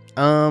 okay.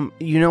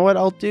 You know what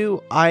I'll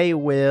do? I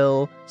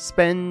will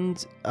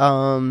spend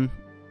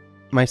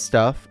my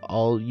stuff.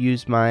 I'll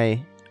use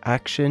my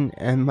action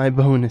and my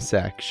bonus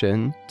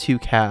action to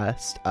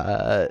cast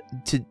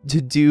to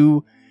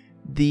do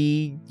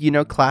the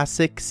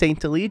classic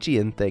Saint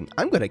Elegian thing.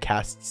 I'm gonna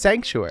cast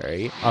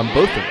Sanctuary on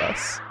both of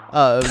us.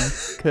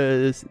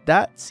 Because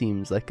that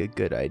seems like a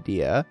good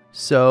idea.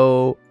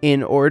 So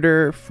in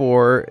order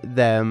for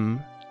them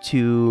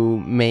to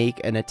make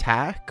an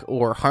attack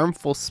or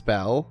harmful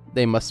spell,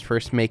 they must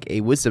first make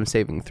a wisdom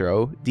saving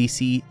throw,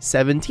 DC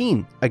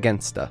 17,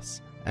 against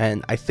us.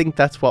 And I think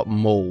that's what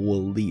Mole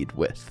will lead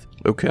with.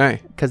 Okay.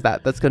 Because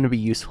that's going to be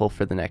useful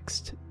for the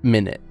next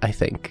minute, I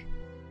think.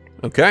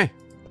 Okay.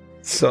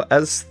 So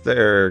as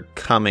they're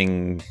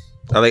coming,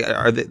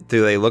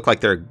 do they look like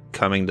they're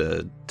coming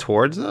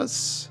towards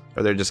us?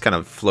 Or they're just kind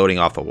of floating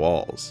off the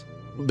walls?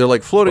 They're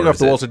like floating Or off is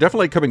the it- walls. They're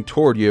definitely coming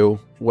toward you,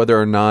 whether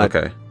or not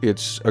Okay.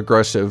 it's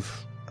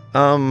aggressive.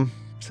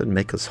 Said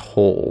make us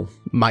whole.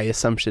 My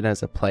assumption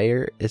as a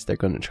player is they're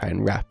going to try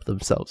and wrap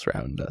themselves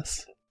around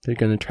us. They're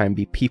going to try and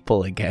be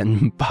people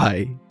again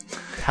by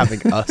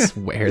having us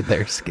wear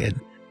their skin.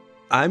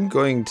 I'm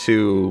going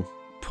to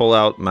pull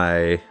out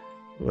my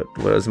what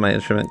was my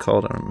instrument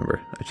called? I don't remember.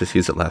 I just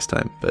used it last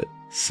time. But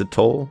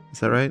Sitol,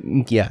 is that right?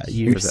 Yeah,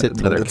 you Or is that sit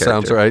another That character?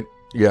 sounds right.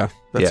 Yeah,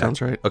 that Yeah. sounds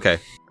right. Okay,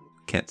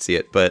 can't see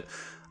it, but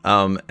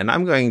and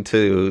I'm going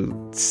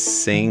to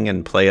sing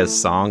and play a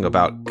song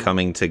about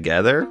coming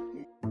together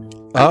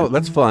Oh,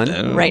 that's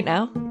fun. Right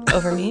now?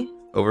 Over me?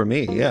 over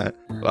me. Yeah,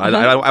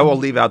 well, I will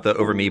leave out the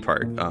over me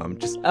part.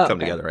 Just Oh, come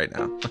okay. together right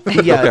now.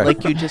 Yeah, Okay.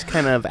 like you just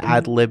kind of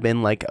ad lib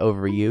in like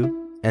over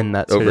you and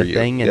that sort Over of you,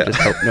 thing, and yeah. just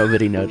hope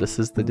nobody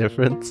notices the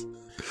difference.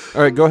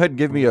 All right, go ahead and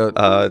give me a.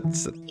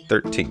 It's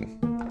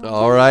 13.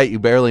 All right, you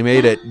barely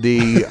made it.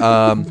 The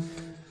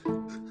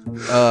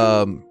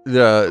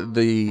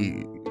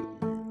the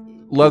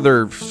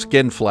leather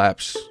skin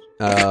flaps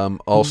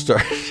all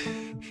start.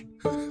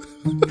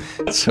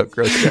 It's so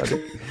gross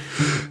sounding.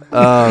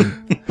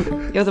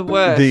 You're the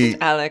worst, The-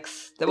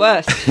 Alex. The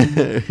worst.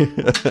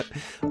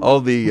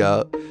 All the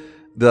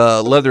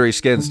leathery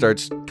skin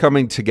starts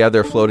coming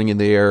together, floating in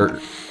the air,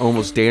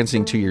 almost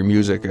dancing to your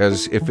music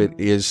as if it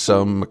is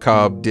some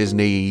macabre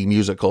Disney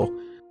musical.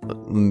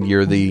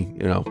 You're the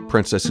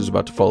princess who's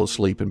about to fall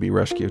asleep and be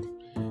rescued,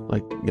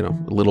 like a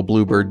little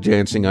bluebird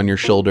dancing on your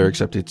shoulder,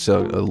 except it's a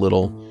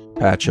little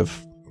patch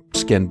of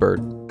skin bird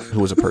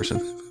who was a person.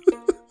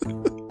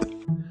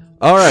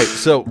 All right,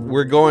 so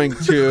we're going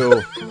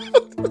to.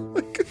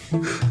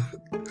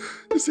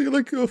 You see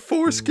like a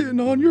foreskin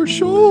on your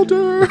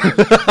shoulder.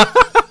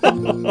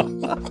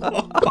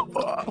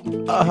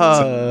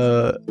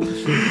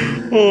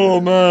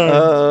 Oh man!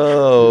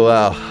 Oh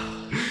wow!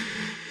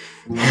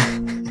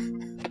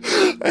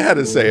 I had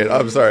to say it.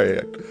 I'm sorry.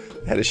 I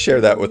had to share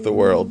that with the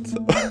world.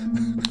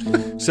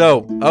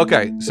 So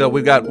okay, so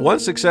we've got one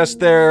success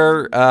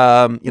there.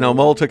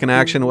 Mole took an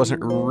action. It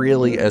wasn't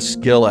really a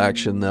skill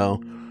action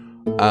though.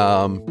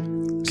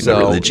 So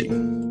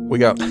religion. we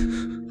got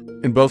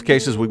in both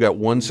cases we've got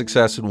one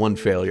success and one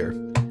failure.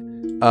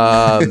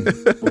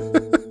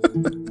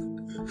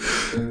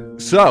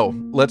 So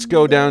let's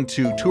go down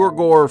to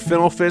Turgor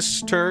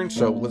Finnelfist's turn.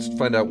 So let's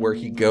find out where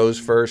he goes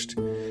first.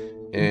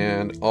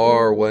 And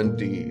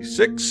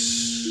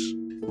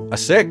R1d6, a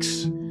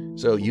 6.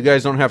 So you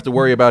guys don't have to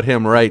worry about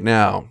him right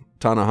now.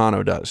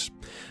 Tanahano does.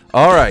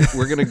 All right,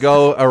 we're gonna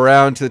go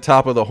around to the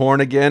top of the horn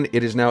again.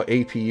 It is now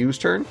APU's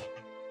turn.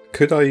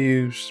 Could I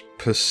use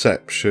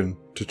perception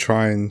to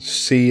try and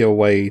see a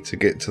way to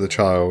get to the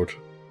child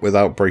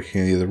without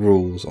breaking any of the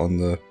rules on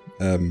the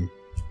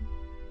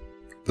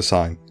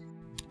sign?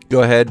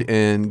 Go ahead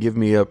and give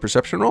me a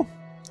perception roll.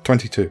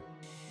 22.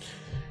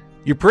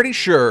 You're pretty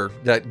sure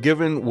that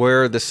given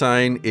where the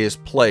sign is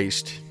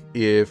placed,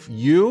 if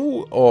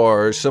you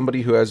or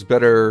somebody who has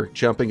better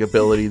jumping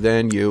ability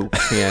than you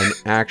can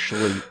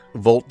actually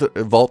vault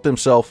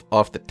themselves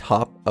off the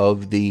top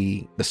of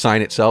the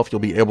sign itself, you'll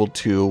be able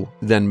to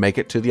then make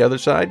it to the other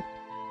side.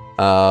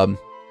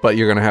 But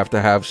you're going to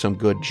have some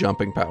good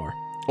jumping power.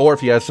 Or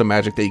if you have some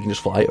magic that you can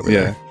just fly over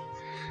Yeah. there.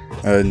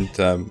 And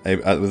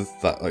with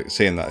that, like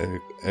seeing that,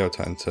 it'll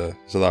turn to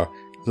Zalara.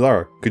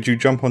 Zalara, could you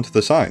jump onto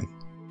the sign?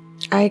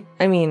 I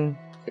mean,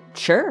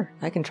 sure,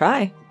 I can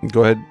try.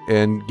 Go ahead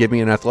and give me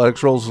an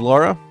athletics roll,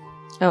 Zalara.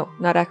 Oh,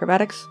 not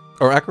acrobatics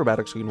Or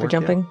acrobatics. We can for work, yeah.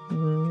 jumping?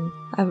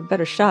 I have a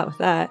better shot with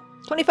that.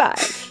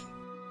 25.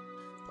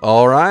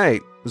 All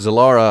right.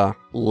 Zalara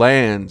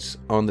lands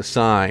on the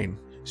sign.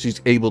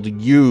 She's able to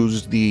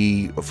use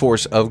the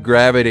force of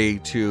gravity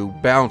to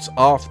bounce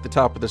off the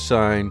top of the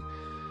sign.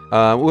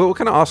 What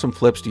kind of awesome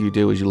flips do you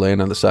do as you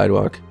land on the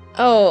sidewalk?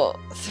 Oh,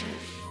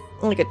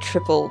 like a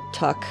triple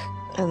tuck,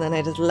 and then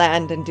I just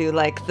land and do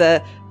like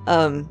the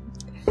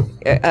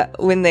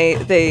when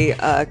they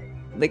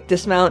like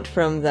dismount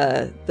from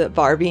the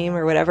bar beam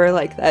or whatever,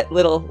 like that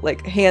little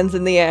like hands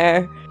in the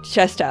air,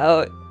 chest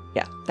out,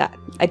 Yeah, that.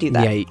 I do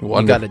that. Yeah, you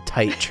got a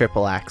tight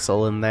triple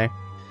axle in there.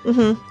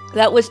 Mm-hmm.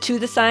 That was to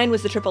the sign,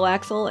 was the triple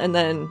axle, and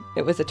then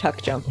it was a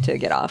tuck jump to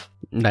get off.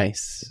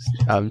 Nice.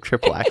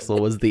 Triple axle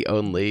was the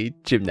only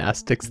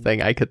gymnastics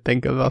thing I could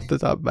think of off the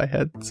top of my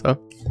head.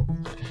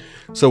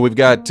 So we've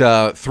got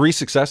 3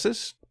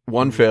 successes,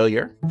 1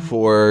 failure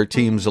for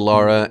Team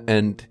Zalara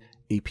and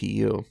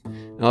APU.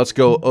 Now let's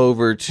go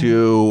over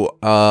to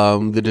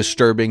the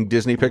disturbing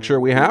Disney picture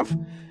we have.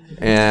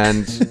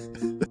 And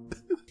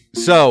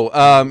so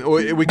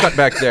we cut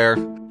back there.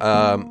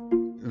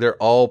 They're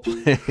all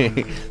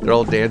playing, they're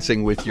all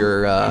dancing with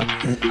your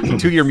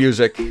to your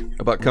music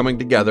about coming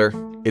together.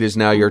 It is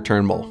now your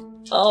turn, Mole.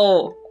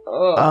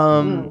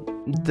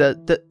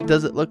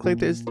 Does it look like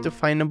there's a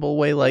definable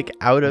way like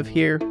out of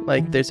here?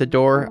 Like there's a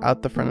door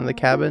out the front of the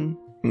cabin?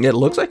 It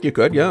looks like you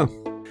could, yeah.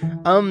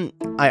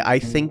 I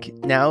think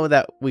now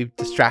that we've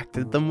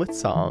distracted them with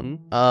song,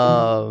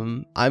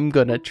 I'm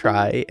gonna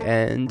try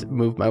and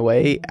move my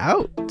way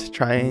out to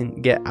try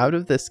and get out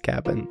of this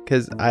cabin.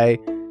 Cause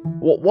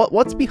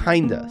what's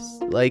behind us?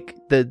 Like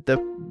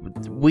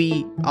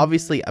we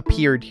obviously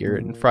appeared here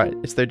in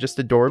front. Is there just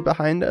a door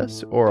behind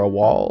us or a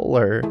wall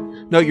or?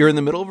 No, you're in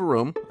the middle of a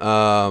room.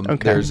 Okay.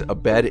 There's a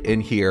bed in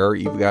here.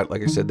 You've got,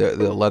 like I said,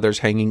 the leather's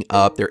hanging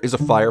up. There is a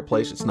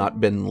fireplace. It's not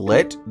been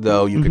lit,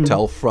 though you can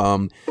tell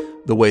from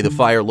the way the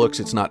fire looks,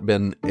 it's not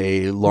been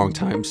a long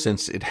time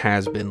since it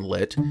has been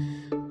lit.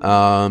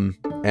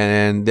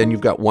 And then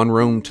you've got one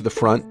room to the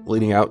front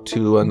leading out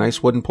to a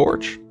nice wooden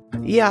porch.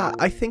 Yeah,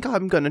 I think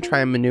I'm going to try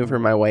and maneuver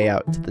my way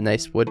out to the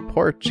nice wood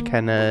porch.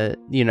 Kind of,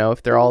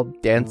 if they're all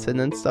dancing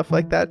and stuff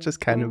like that,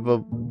 just kind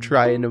of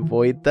try and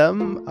avoid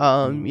them.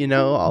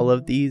 All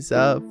of these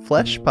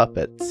flesh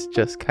puppets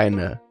just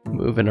kind of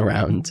moving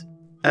around.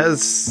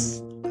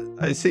 As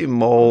I see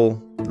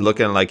Mole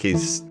looking like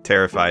he's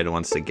terrified and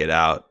wants to get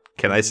out,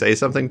 can I say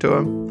something to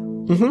him?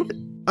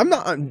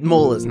 Mm-hmm.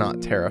 Mole is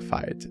not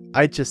terrified.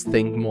 I just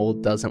think Mole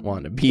doesn't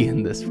want to be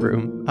in this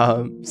room.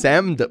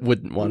 Sam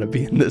wouldn't want to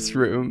be in this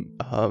room.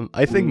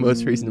 I think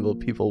most reasonable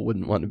people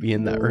wouldn't want to be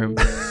in that room.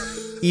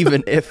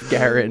 Even if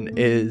Garen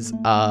is,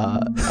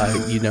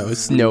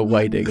 Snow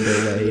Whiting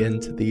their way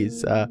into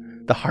these,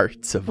 the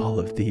hearts of all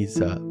of these,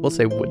 we'll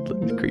say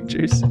woodland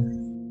creatures.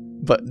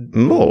 But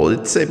Mole,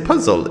 it's a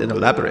puzzle in a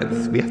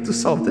labyrinth. We have to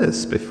solve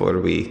this before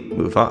we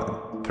move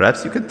on.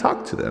 Perhaps you can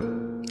talk to them.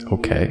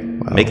 Okay.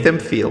 Well, make them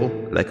feel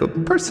like a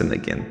person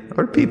again,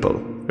 or people,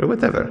 or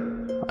whatever.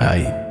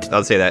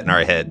 I'll say that in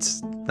our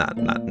heads, not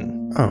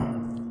in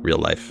real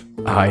life.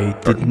 I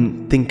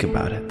didn't think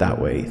about it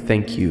that way.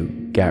 Thank you,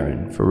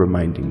 Garen, for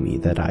reminding me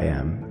that I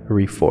am a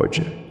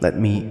reforger. Let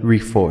me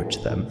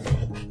reforge them.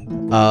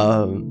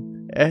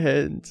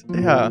 And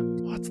yeah,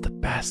 what's the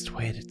best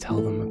way to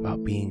tell them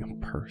about being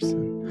a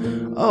person?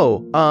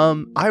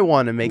 I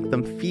want to make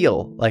them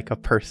feel like a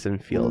person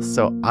feels.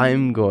 So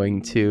I'm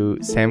going to,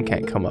 Sam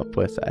can't come up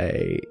with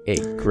a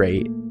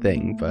great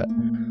thing, but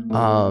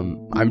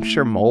I'm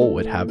sure Mole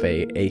would have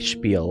a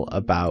spiel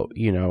about,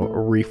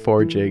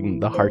 reforging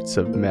the hearts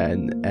of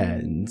men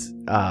and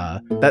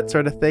that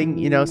sort of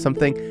thing,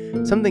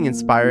 something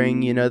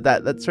inspiring,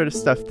 that sort of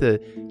stuff to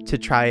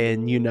try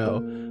and,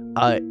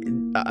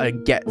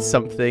 get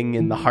something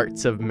in the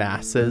hearts of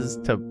masses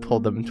to pull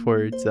them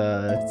towards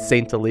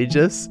Saint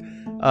Eligius.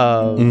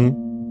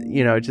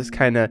 Just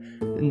kind of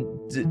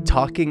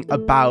talking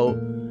about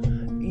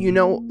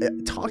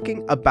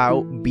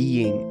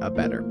being a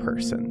better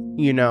person,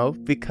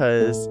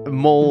 because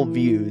Mole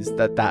views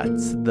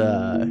that's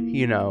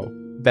the,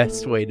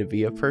 best way to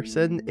be a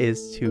person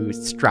is to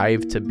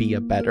strive to be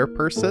a better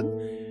person.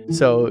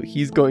 So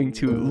he's going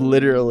to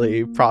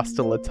literally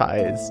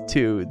proselytize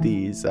to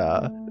these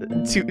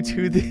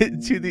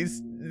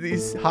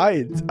these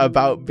hides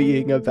about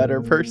being a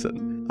better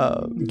person.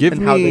 Give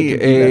me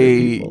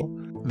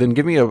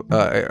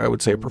I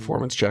would say a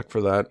performance check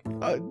for that.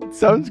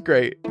 Sounds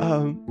great.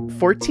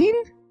 14?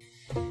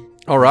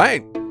 All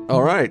right.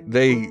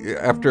 They,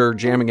 after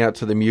jamming out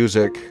to the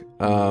music,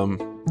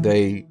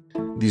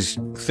 these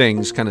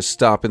things kind of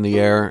stop in the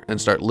air and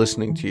start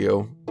listening to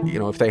you.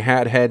 If they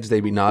had heads,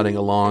 they'd be nodding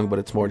along, but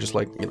it's more just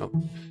like,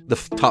 the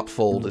top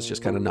fold is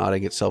just kind of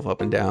nodding itself up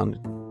and down.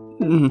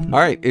 All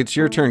right, it's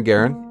your turn,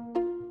 Garen.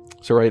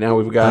 So right now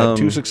we've got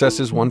 2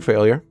 successes, 1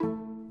 failure.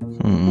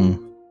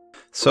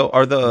 So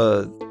are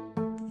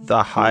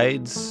the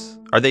hides,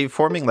 are they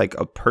forming like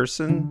a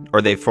person, or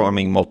are they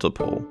forming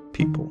multiple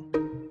people?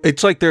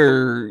 It's like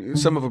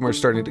some of them are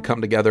starting to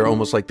come together,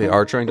 almost like they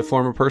are trying to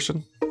form a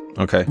person.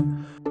 Okay.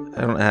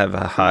 I don't have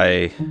a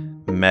high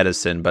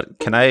medicine, but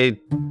can I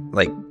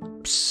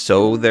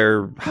sew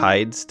their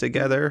hides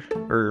together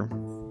or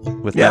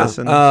with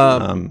medicine?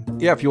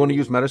 Yeah, if you want to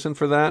use medicine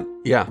for that,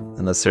 yeah.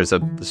 Unless there's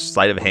a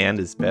sleight of hand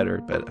is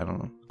better, but I don't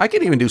know. I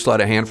could even do sleight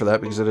of hand for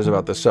that because it is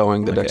about the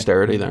sewing, the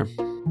dexterity there.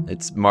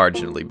 It's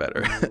marginally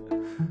better.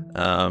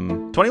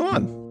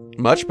 21.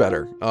 Much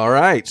better. All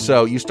right,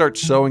 so you start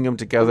sewing them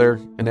together,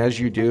 and as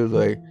you do,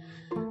 they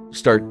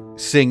start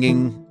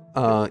singing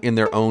in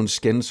their own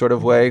skin sort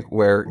of way,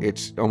 where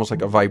it's almost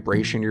like a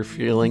vibration you're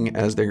feeling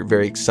as they're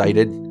very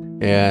excited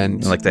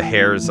And like the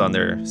hairs on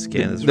their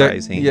skin is the-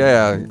 rising.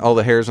 Yeah, all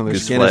the hairs on their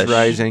Goose skin flesh. is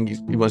rising.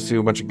 You must see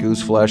a bunch of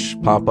goose flesh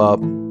pop up.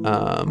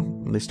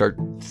 And they start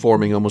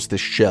forming almost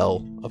this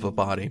shell of a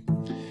body.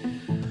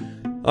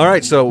 All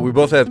right, so we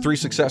both had 3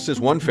 successes,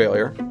 1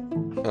 failure.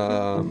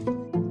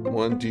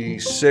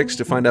 1d6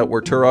 to find out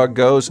where Turog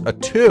goes. A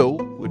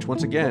 2, which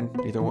once again,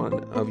 neither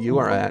one of you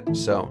are at.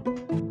 So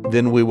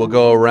then we will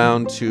go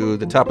around to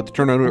the top of the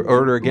turn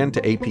order again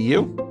to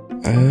APU.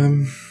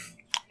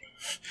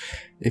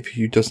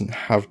 APU doesn't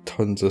have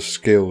tons of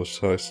skills,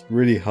 so it's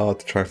really hard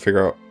to try and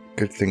figure out a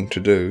good thing to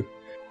do.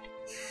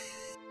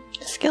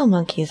 Skill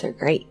monkeys are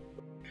great.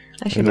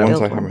 I should And the ones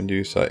build I one. haven't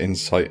used are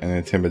insight and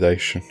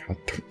intimidation. I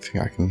don't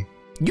think I can.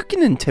 You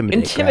can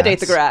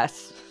intimidate The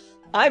grass.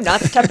 I'm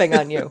not stepping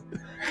on you.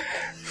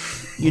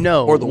 You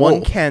know, Or the one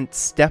wolf. can't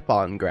step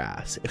on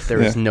grass if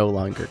there is no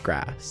longer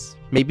grass.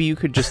 Maybe you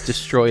could just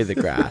destroy the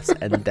grass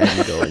and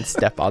then go and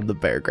step on the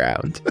bare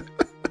ground.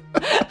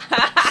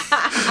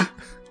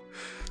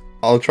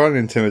 I'll try and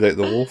intimidate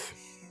the wolf.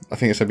 I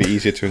think it's going to be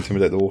easier to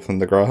intimidate the wolf than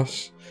the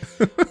grass.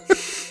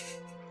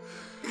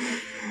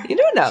 You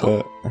don't know.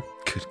 So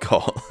Good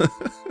call.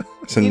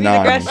 it's a Maybe the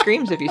 9. grass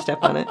screams if you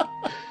step on it.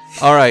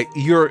 All right,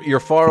 you're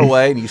far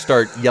away and you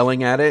start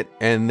yelling at it,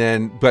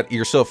 but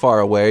you're so far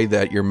away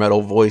that your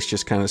metal voice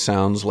just kind of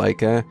sounds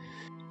like a,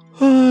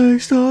 "Hi,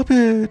 stop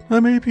it!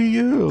 I'm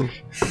APU,"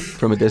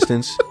 from a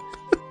distance.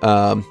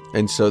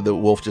 And so the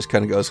wolf just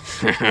kind of goes.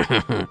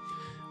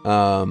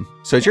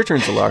 So it's your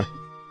turn, Solar.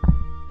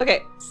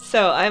 Okay,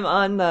 so I'm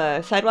on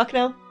the sidewalk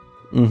now.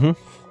 Mm-hmm.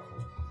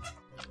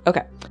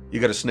 Okay. You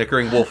got a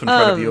snickering wolf in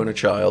front of you and a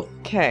child.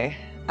 Okay.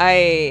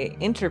 I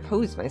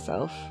interpose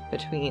myself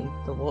between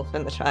the wolf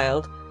and the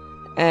child,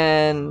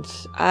 and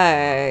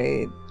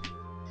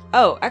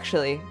Oh,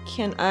 actually,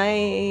 can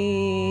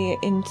I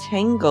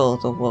entangle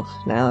the wolf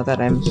now that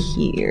I'm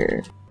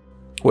here?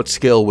 What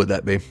skill would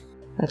that be?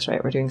 That's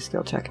right, we're doing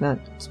skill check, not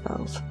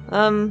spells.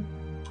 Can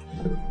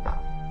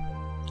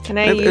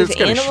I It's use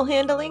gonna animal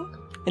handling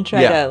and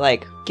try Yeah. to,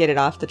 get it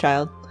off the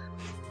child?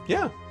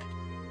 Yeah.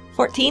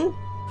 14?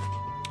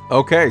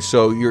 Okay,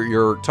 so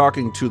you're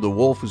talking to the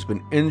wolf who's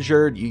been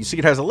injured. You see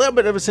it has a little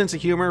bit of a sense of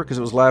humor because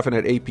it was laughing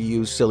at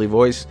APU's silly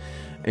voice,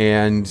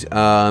 and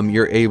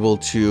you're able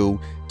to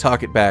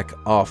talk it back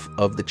off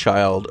of the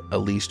child,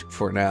 at least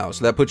for now.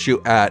 So that puts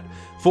you at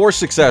 4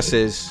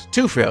 successes,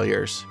 2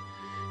 failures,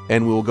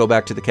 and we will go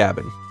back to the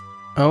cabin.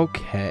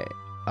 Okay.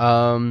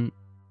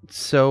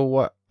 So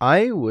what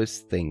I was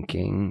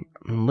thinking,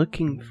 I'm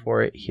looking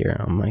for it here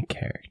on my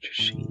character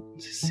sheet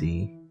to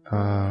see.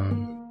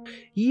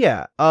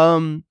 Yeah.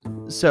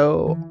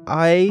 So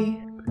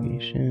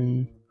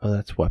creation. Oh,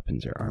 that's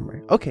weapons or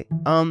armor. Okay.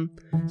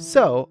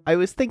 So I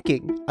was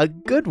thinking a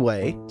good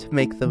way to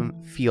make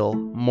them feel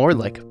more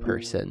like a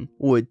person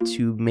would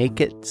to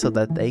make it so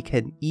that they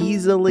can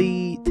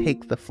easily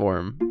take the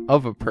form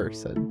of a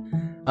person.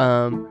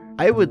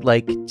 I would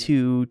like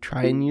to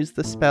try and use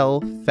the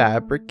spell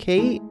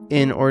Fabricate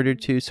in order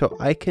to, so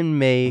I can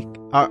make,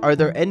 are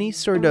there any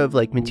sort of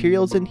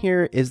materials in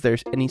here? Is there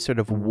any sort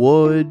of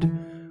wood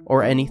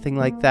or anything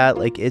like that?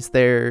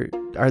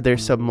 Are there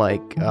some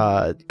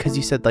cause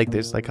you said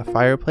there's a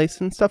fireplace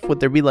and stuff. Would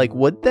there be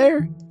wood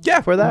there? Yeah.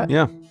 For that?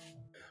 Yeah.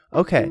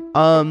 Okay.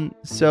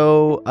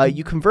 So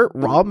you convert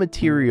raw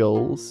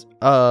materials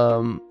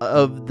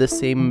of the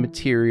same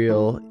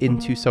material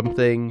into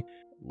something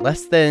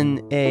less than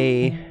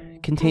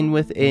contained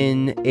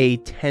within a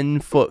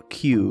 10-foot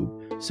cube.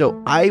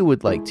 So I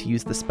would like to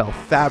use the spell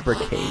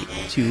Fabricate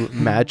to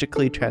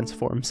magically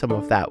transform some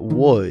of that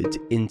wood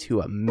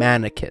into a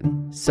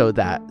mannequin so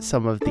that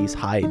some of these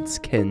hides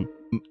can,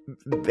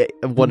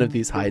 one of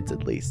these hides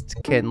at least,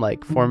 can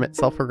form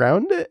itself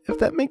around it, if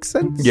that makes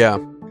sense. Yeah.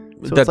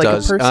 So that it's like a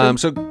does. person?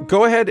 So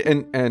go ahead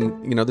and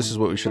this is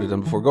what we should have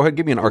done before. Go ahead and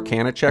give me an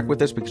Arcana check with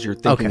this because you're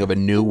thinking Okay. of a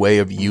new way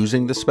of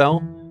using the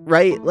spell.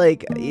 Right?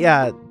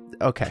 Yeah.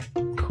 Okay,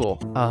 cool.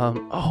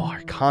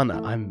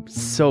 Arcana. I'm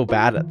so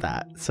bad at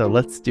that. So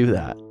let's do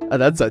that.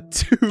 That's a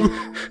 2.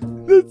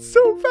 That's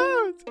so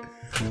bad.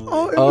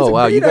 Oh, it was Oh a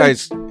wow, great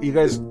you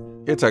guys,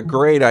 it's a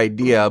great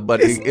idea, but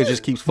it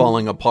just keeps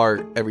falling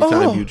apart every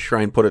time Oh. you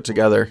try and put it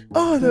together.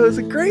 Oh, that was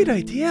a great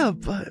idea,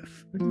 but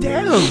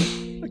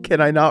damn,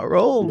 can I not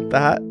roll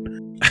that?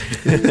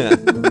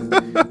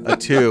 A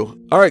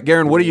 2. All right,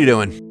 Garen, what are you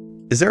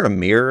doing? Is there a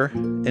mirror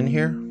in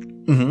here?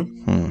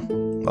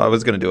 Mm-hmm. Well, I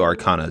was going to do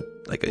Arcana,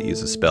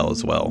 use a spell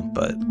as well,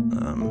 but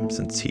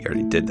since he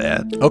already did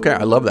that. Okay,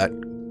 I love that.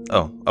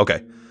 Oh,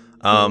 okay.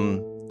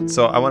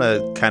 So I want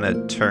to kind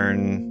of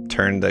turn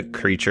the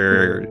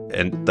creature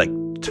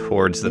and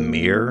towards the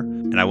mirror,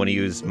 and I want to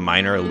use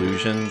Minor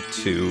Illusion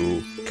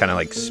to kind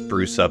of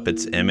spruce up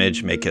its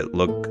image, make it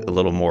look a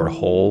little more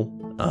whole,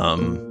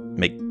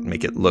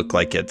 make it look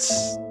like it's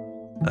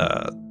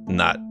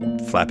not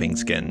flapping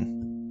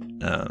skin.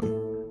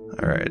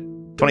 All right,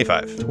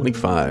 25.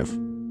 25.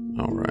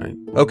 All right.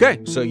 Okay,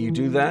 so you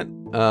do that,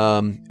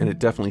 and it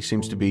definitely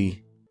seems to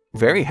be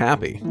very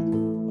happy.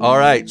 All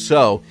right,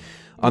 so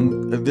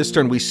on this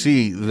turn we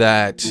see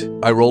that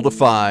I rolled a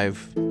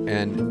 5,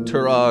 and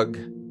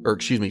Turog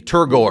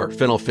Turgor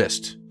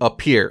Finnelfist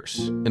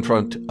appears in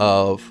front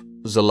of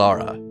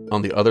Zalara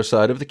on the other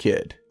side of the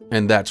kid,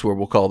 and that's where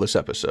we'll call this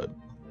episode.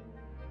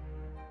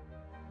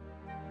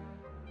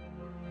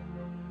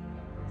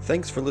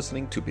 Thanks for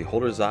listening to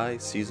Beholder's Eye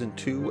Season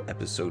 2,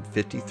 Episode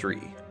 53,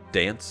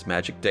 Dance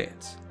Magic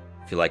Dance.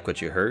 If you like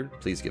what you heard,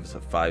 please give us a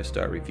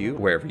 5-star review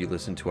wherever you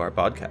listen to our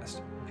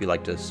podcast. If you'd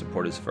like to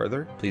support us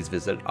further, please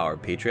visit our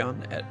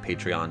Patreon at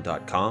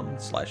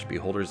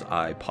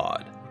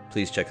patreon.com/beholderseyepod.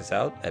 Please check us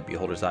out at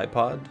Beholder's Eye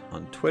Pod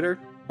on Twitter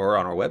or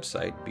on our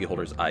website,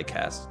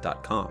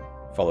 beholderseyecast.com.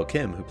 Follow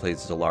Kim, who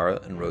plays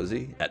Zalara and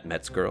Rosie, at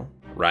Metzgirl,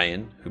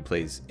 Ryan, who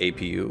plays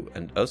APU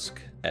and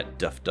Usk, at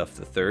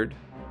DuffDuff3rd,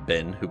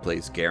 Ben, who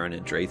plays Garen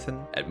and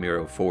Drathan, at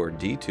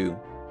Miro4D2,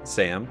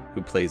 Sam,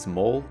 who plays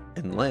Mole,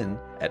 and Len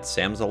at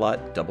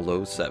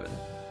Samsalot007,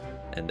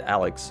 and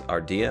Alex,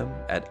 our DM,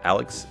 at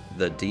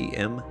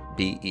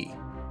AlexTheDMBE.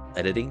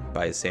 Editing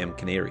by Sam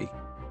Canary.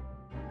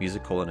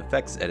 Musical and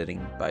effects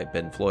editing by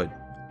Ben Floyd.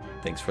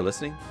 Thanks for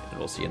listening, and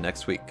we'll see you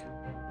next week.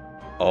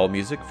 All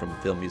music from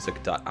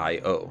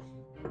filmmusic.io.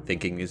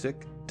 Thinking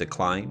Music,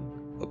 Decline,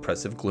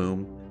 Oppressive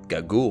Gloom,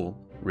 Gagool,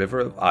 River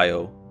of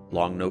Io,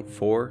 Long Note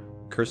 4,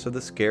 Curse of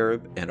the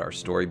Scarab, and Our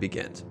Story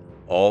Begins.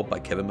 All by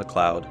Kevin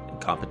MacLeod and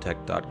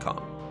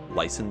Compotech.com.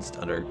 Licensed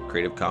under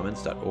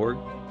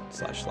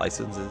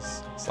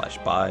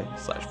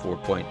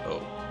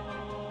creativecommons.org/licenses/by/4.0.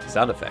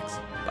 Sound effects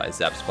by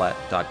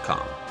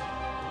Zapsplat.com.